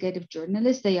investigative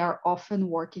journalists, they are often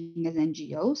working as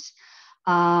NGOs.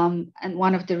 And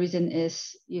one of the reasons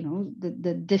is,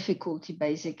 the difficulty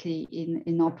basically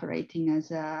in operating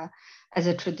as a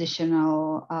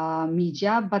traditional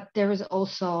media. But there is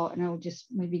also, and I'll just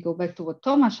maybe go back to what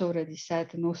Tomas already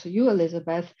said, and also you,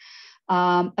 Elizabeth,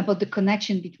 about the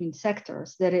connection between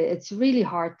sectors, that it's really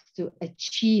hard to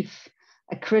achieve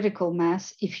a critical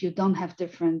mass if you don't have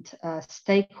different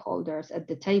stakeholders at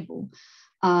the table.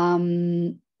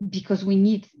 Because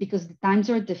the times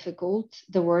are difficult,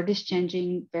 the world is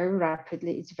changing very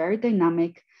rapidly, it's very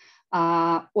dynamic.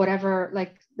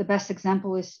 Like the best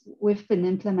example is we've been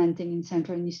implementing in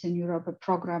Central and Eastern Europe a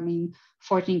program in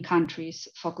 14 countries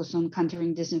focused on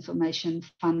countering disinformation,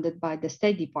 funded by the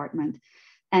State Department.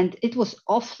 And it was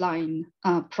offline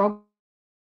program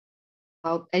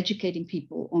about educating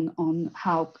people on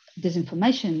how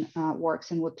disinformation works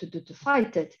and what to do to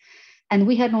fight it. And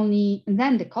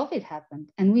then the COVID happened,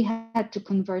 and we had to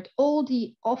convert all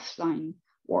the offline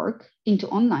work into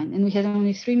online, and we had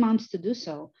only 3 months to do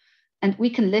so. And we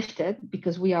can lift it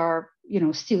because we are,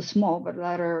 still small, but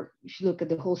rather, if you look at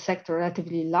the whole sector,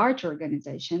 relatively large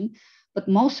organization, but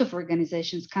most of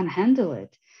organizations can't handle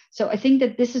it. So I think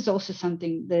that this is also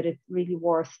something that it's really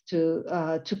worth to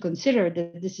consider,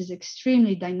 that this is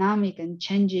extremely dynamic and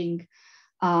changing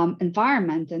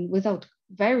environment, and without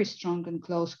very strong and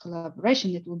close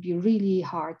collaboration, it will be really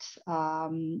hard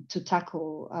to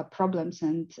tackle problems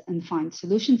and find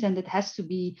solutions. And it has to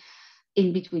be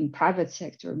in between private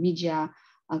sector, media,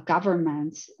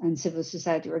 governments, and civil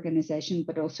society organizations,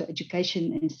 but also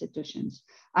education institutions.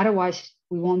 Otherwise,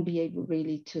 we won't be able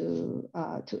really to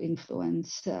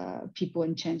influence people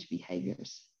and change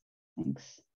behaviors.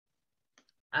 Thanks.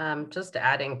 Just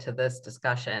adding to this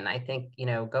discussion, I think,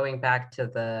 going back to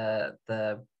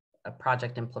the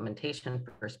project implementation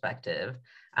perspective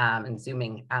and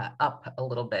zooming up a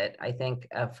little bit, I think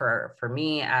for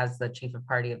me as the chief of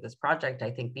party of this project, I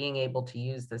think being able to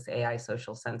use this AI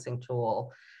social sensing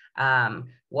tool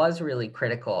was really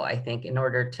critical, I think, in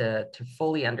order to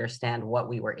fully understand what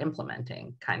we were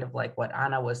implementing, kind of like what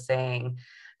Anna was saying,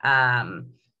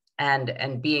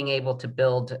 and being able to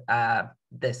build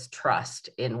this trust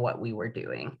in what we were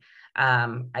doing.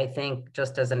 I think,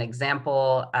 just as an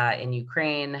example, in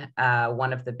Ukraine,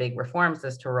 one of the big reforms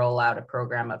is to roll out a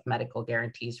program of medical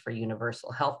guarantees for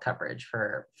universal health coverage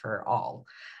for all.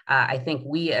 I think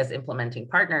we as implementing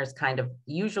partners kind of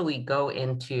usually go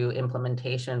into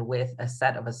implementation with a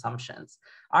set of assumptions.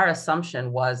 Our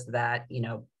assumption was that,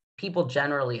 people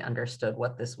generally understood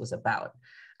what this was about.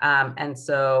 And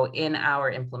so in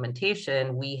our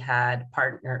implementation, we had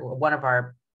one of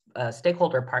our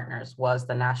stakeholder partners was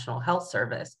the National Health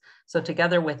Service. So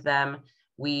together with them,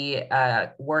 we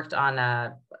worked on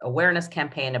an awareness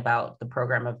campaign about the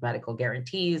program of medical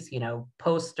guarantees,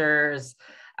 posters,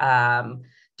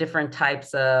 different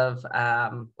types of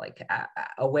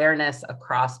awareness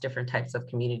across different types of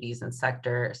communities and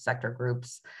sector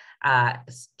groups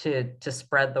to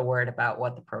spread the word about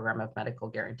what the program of medical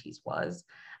guarantees was.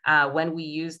 When we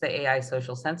used the AI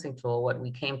social sensing tool, what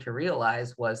we came to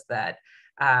realize was that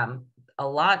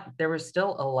there was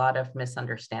still a lot of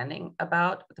misunderstanding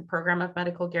about the program of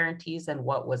medical guarantees and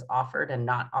what was offered and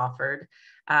not offered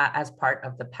as part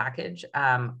of the package,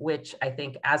 which I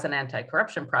think as an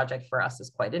anti-corruption project for us is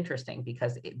quite interesting,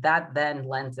 because that then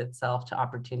lends itself to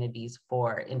opportunities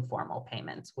for informal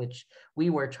payments, which we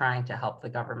were trying to help the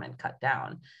government cut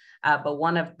down. But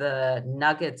one of the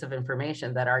nuggets of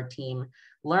information that our team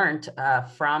learned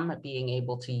from being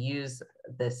able to use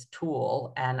this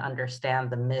tool and understand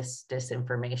the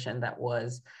disinformation that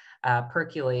was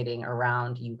percolating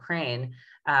around Ukraine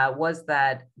was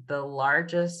that the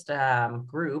largest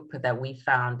group that we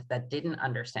found that didn't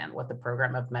understand what the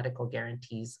program of medical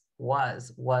guarantees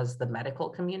was the medical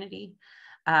community,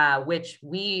 which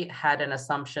we had an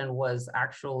assumption was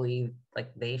actually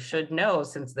like they should know,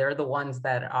 since they're the ones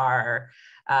that are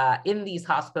in these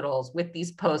hospitals with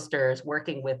these posters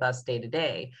working with us day to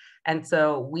day. And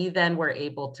so we then were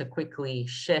able to quickly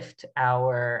shift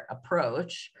our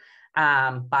approach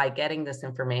by getting this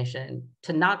information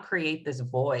to not create this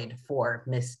void for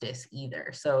misdis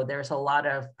either. So there's a lot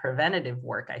of preventative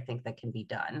work, I think, that can be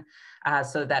done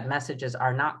so that messages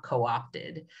are not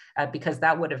co-opted, because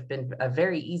that would have been a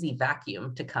very easy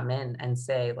vacuum to come in and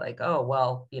say like, oh,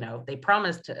 well, you know, they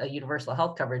promised a universal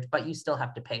health coverage, but you still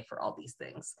have to pay for all these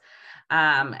things.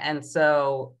 And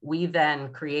so we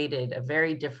then created a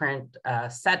very different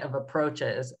set of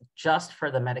approaches just for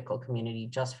the medical community,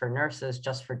 just for nurses,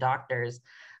 just for doctors,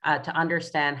 to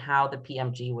understand how the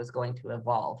PMG was going to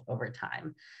evolve over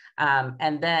time.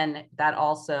 And then that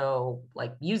also,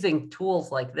 like using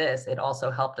tools like this, it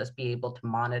also helped us be able to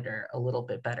monitor a little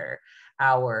bit better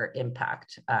our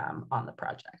impact on the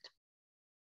project.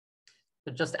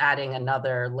 So just adding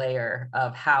another layer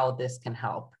of how this can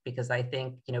help, because I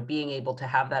think, you know, being able to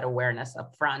have that awareness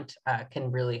up front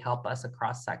can really help us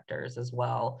across sectors as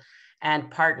well, and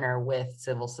partner with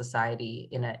civil society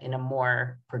in a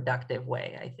more productive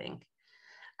way, I think.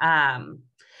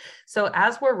 So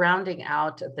as we're rounding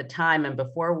out the time, and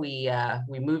before we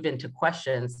move into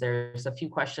questions, there's a few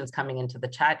questions coming into the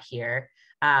chat here.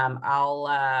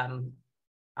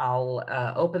 I'll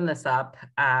open this up.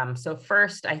 So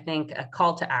first, I think a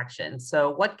call to action. So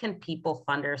what can people,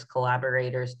 funders,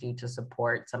 collaborators do to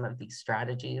support some of these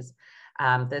strategies?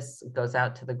 This goes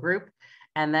out to the group.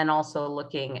 And then also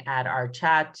looking at our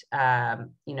chat,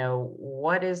 you know,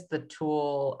 what is the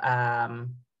tool?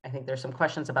 I think there's some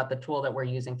questions about the tool that we're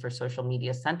using for social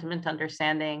media sentiment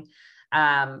understanding.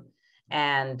 You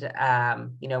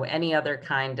know, any other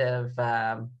kind of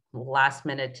last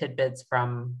minute tidbits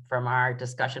from our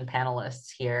discussion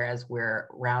panelists here as we're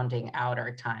rounding out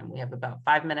our time. We have about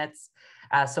 5 minutes.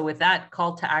 So with that,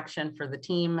 call to action for the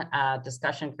team,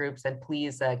 discussion groups, and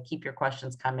please keep your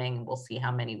questions coming. We'll see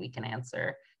how many we can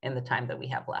answer in the time that we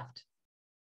have left.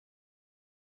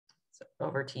 So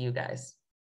over to you guys.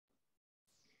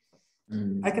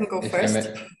 I can go first.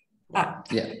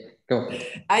 Yeah, go.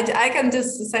 I can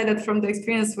just say that from the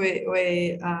experience we've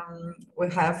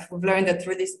learned that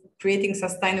really creating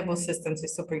sustainable systems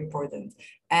is super important,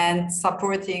 and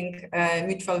supporting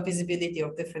mutual visibility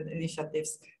of different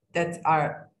initiatives that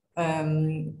are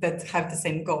that have the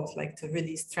same goals, like to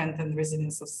really strengthen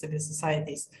resilience of civil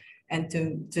societies, and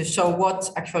to show what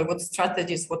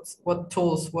strategies, what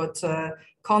tools, what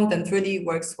content really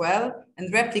works well,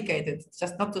 and replicate it,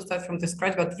 just not to start from the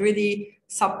scratch, but really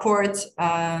support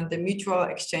the mutual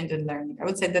exchange and learning. I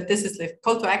would say that this is the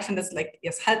call to action that's like,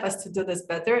 yes, help us to do this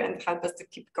better and help us to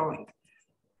keep going.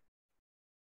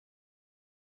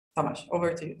 Tomas,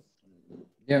 over to you.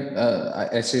 Yeah,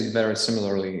 I see it very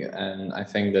similarly, and I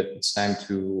think that it's time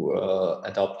to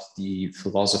adopt the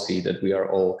philosophy that we are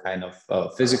all kind of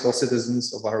physical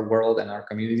citizens of our world and our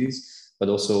communities, but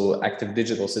also active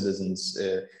digital citizens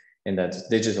in that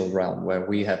digital realm, where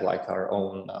we have like our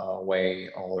own way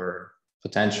or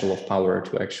potential of power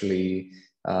to actually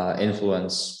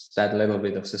influence that little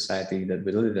bit of society that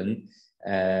we live in.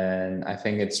 And I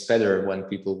think it's better when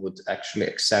people would actually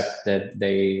accept that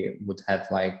they would have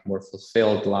like more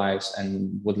fulfilled lives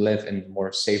and would live in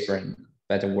more safer and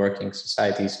better working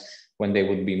societies when they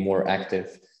would be more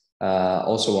active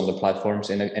also on the platforms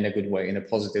in a good way, in a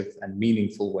positive and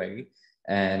meaningful way,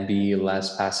 and be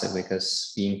less passive,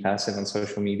 because being passive on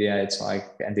social media, it's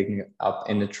like ending up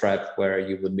in a trap where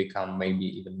you would become maybe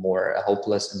even more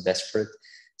hopeless and desperate.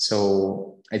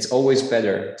 So it's always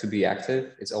better to be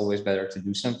active. It's always better to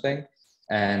do something,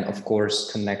 and of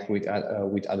course connect with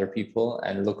other people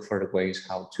and look for the ways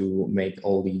how to make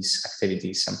all these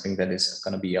activities something that is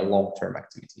going to be a long-term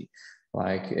activity.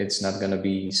 Like, it's not going to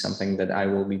be something that I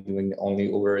will be doing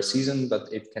only over a season,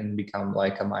 but it can become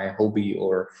like my hobby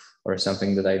or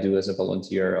something that I do as a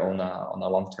volunteer on a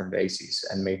long-term basis,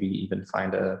 and maybe even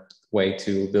find a way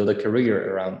to build a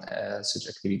career around such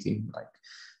activity. Like.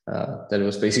 That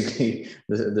was basically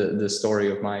the story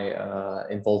of my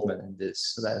involvement in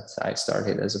this, that I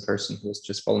started as a person who was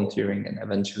just volunteering and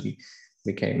eventually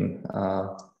became,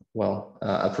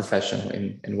 a professional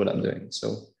in what I'm doing.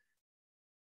 So.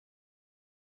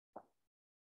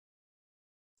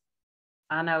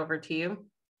 Anna, over to you.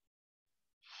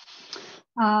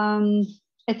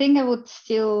 I think I would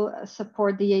still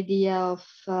support the idea of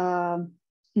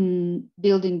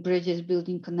building bridges,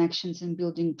 building connections, and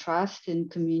building trust in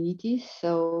communities.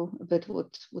 So a bit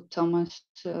what Tomas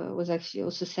was actually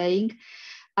also saying.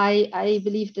 I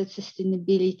believe that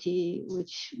sustainability,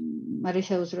 which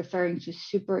Marisa was referring to, is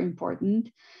super important.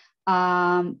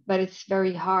 But it's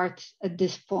very hard at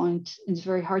this point. It's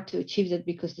very hard to achieve that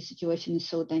because the situation is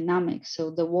so dynamic. So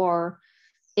the war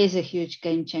is a huge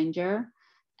game changer.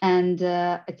 And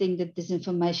I think that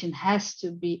disinformation has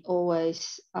to be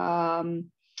always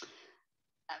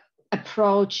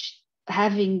approach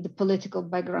having the political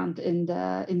background in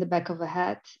the back of a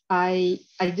head. I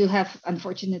do have,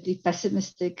 unfortunately,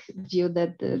 pessimistic view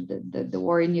that the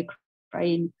war in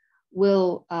Ukraine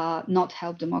will not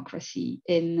help democracy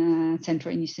in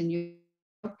Central and Eastern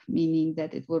Europe, meaning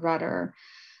that it will rather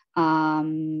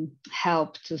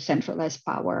help to centralize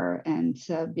power and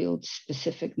build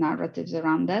specific narratives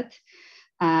around that.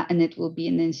 And it will be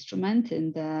an instrument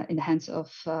in the hands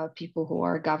of people who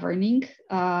are governing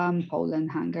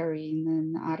Poland, Hungary,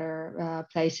 and other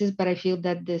places. But I feel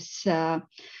that this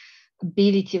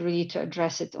ability really to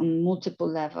address it on multiple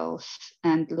levels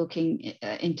and looking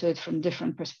into it from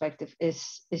different perspectives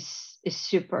is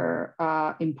super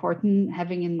important,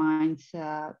 having in mind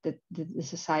that the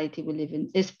society we live in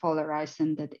is polarized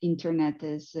and that the internet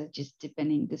is just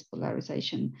deepening this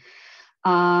polarization.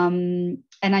 And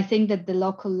I think that the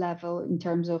local level, in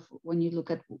terms of when you look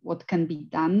at what can be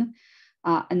done,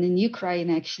 and in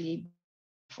Ukraine, actually,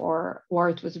 for war,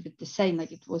 it was a bit the same.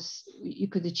 Like it was, you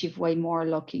could achieve way more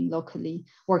working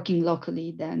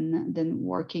locally than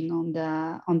working on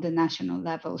the national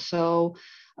level. So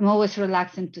I'm always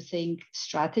reluctant to think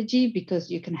strategy,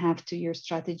 because you can have 2-year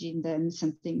strategy and then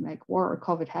something like war or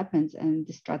COVID happens and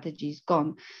the strategy is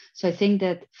gone. So I think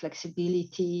that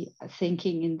flexibility,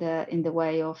 thinking in the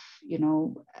way of, you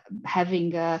know,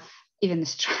 having even a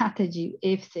strategy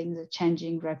if things are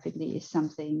changing rapidly is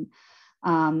something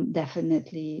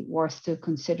definitely worth to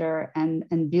consider,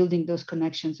 and building those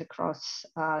connections across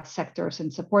sectors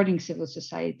and supporting civil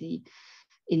society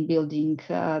in building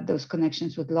those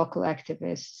connections with local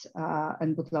activists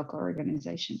and with local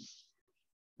organizations.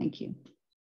 Thank you.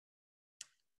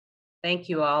 Thank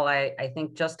you all. I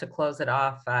think just to close it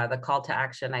off, the call to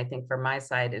action, I think from my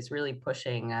side, is really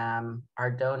pushing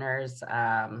our donors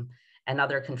and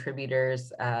other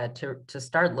contributors to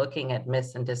start looking at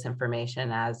myths and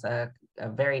disinformation as a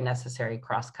very necessary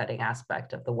cross-cutting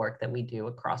aspect of the work that we do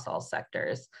across all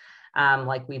sectors.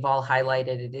 Like we've all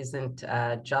highlighted, it isn't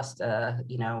just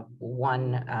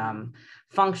one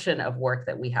function of work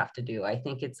that we have to do. I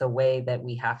think it's a way that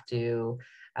we have to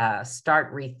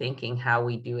start rethinking how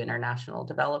we do international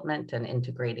development and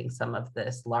integrating some of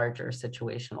this larger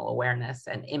situational awareness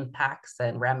and impacts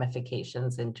and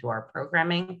ramifications into our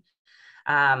programming.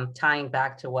 Tying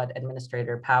back to what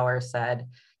Administrator Power said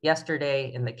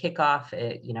yesterday in the kickoff,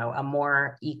 a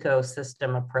more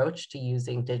ecosystem approach to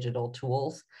using digital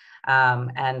tools.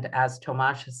 And as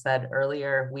Tomas said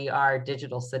earlier, we are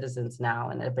digital citizens now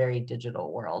in a very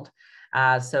digital world.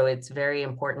 So it's very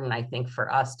important, I think,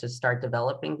 for us to start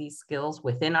developing these skills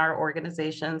within our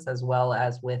organizations as well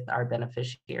as with our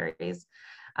beneficiaries,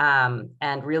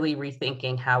 and really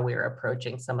rethinking how we're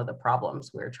approaching some of the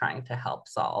problems we're trying to help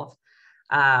solve.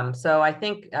 So I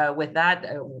think with that,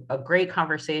 a great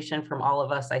conversation from all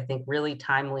of us. I think really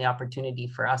timely opportunity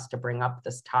for us to bring up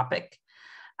this topic.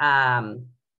 I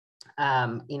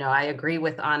agree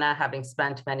with Anna, having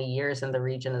spent many years in the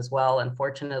region as well.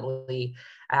 Unfortunately,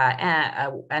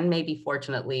 and maybe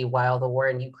fortunately, while the war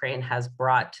in Ukraine has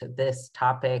brought this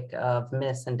topic of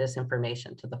myths and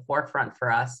disinformation to the forefront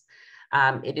for us,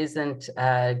 it isn't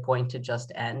going to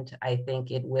just end. I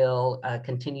think it will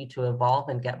continue to evolve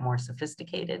and get more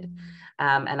sophisticated.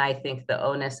 And I think the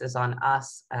onus is on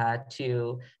us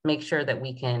to make sure that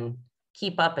we can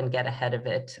keep up and get ahead of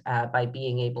it by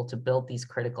being able to build these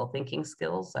critical thinking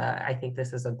skills. I think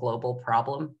this is a global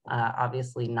problem,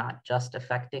 obviously not just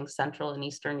affecting Central and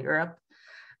Eastern Europe.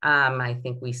 I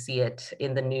think we see it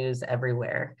in the news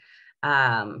everywhere.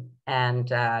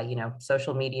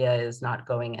 Social media is not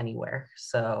going anywhere.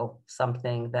 So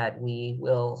something that we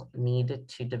will need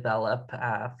to develop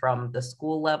from the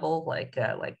school level, like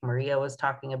Maria was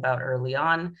talking about early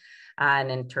on,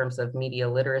 and in terms of media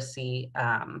literacy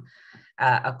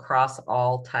across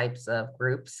all types of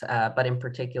groups, but in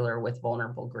particular with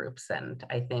vulnerable groups. And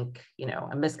I think,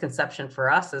 a misconception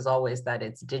for us is always that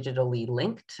it's digitally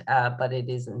linked, but it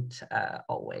isn't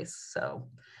always. So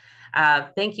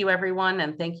thank you, everyone,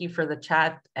 and thank you for the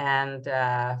chat and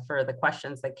for the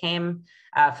questions that came,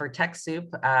 for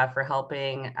TechSoup for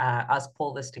helping us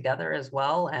pull this together as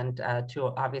well, and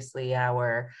to obviously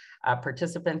our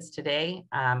participants today.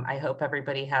 I hope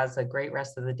everybody has a great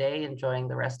rest of the day, enjoying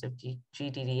the rest of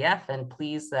GDDF, and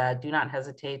please do not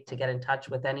hesitate to get in touch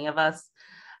with any of us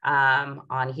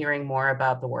on hearing more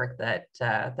about the work that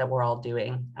we're all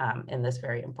doing in this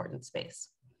very important space.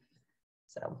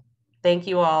 So thank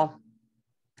you all.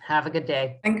 Have a good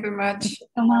day. Thank you very much. Thank you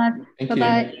so much. Thank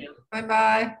Bye-bye. you.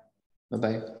 Bye-bye.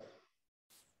 Bye-bye.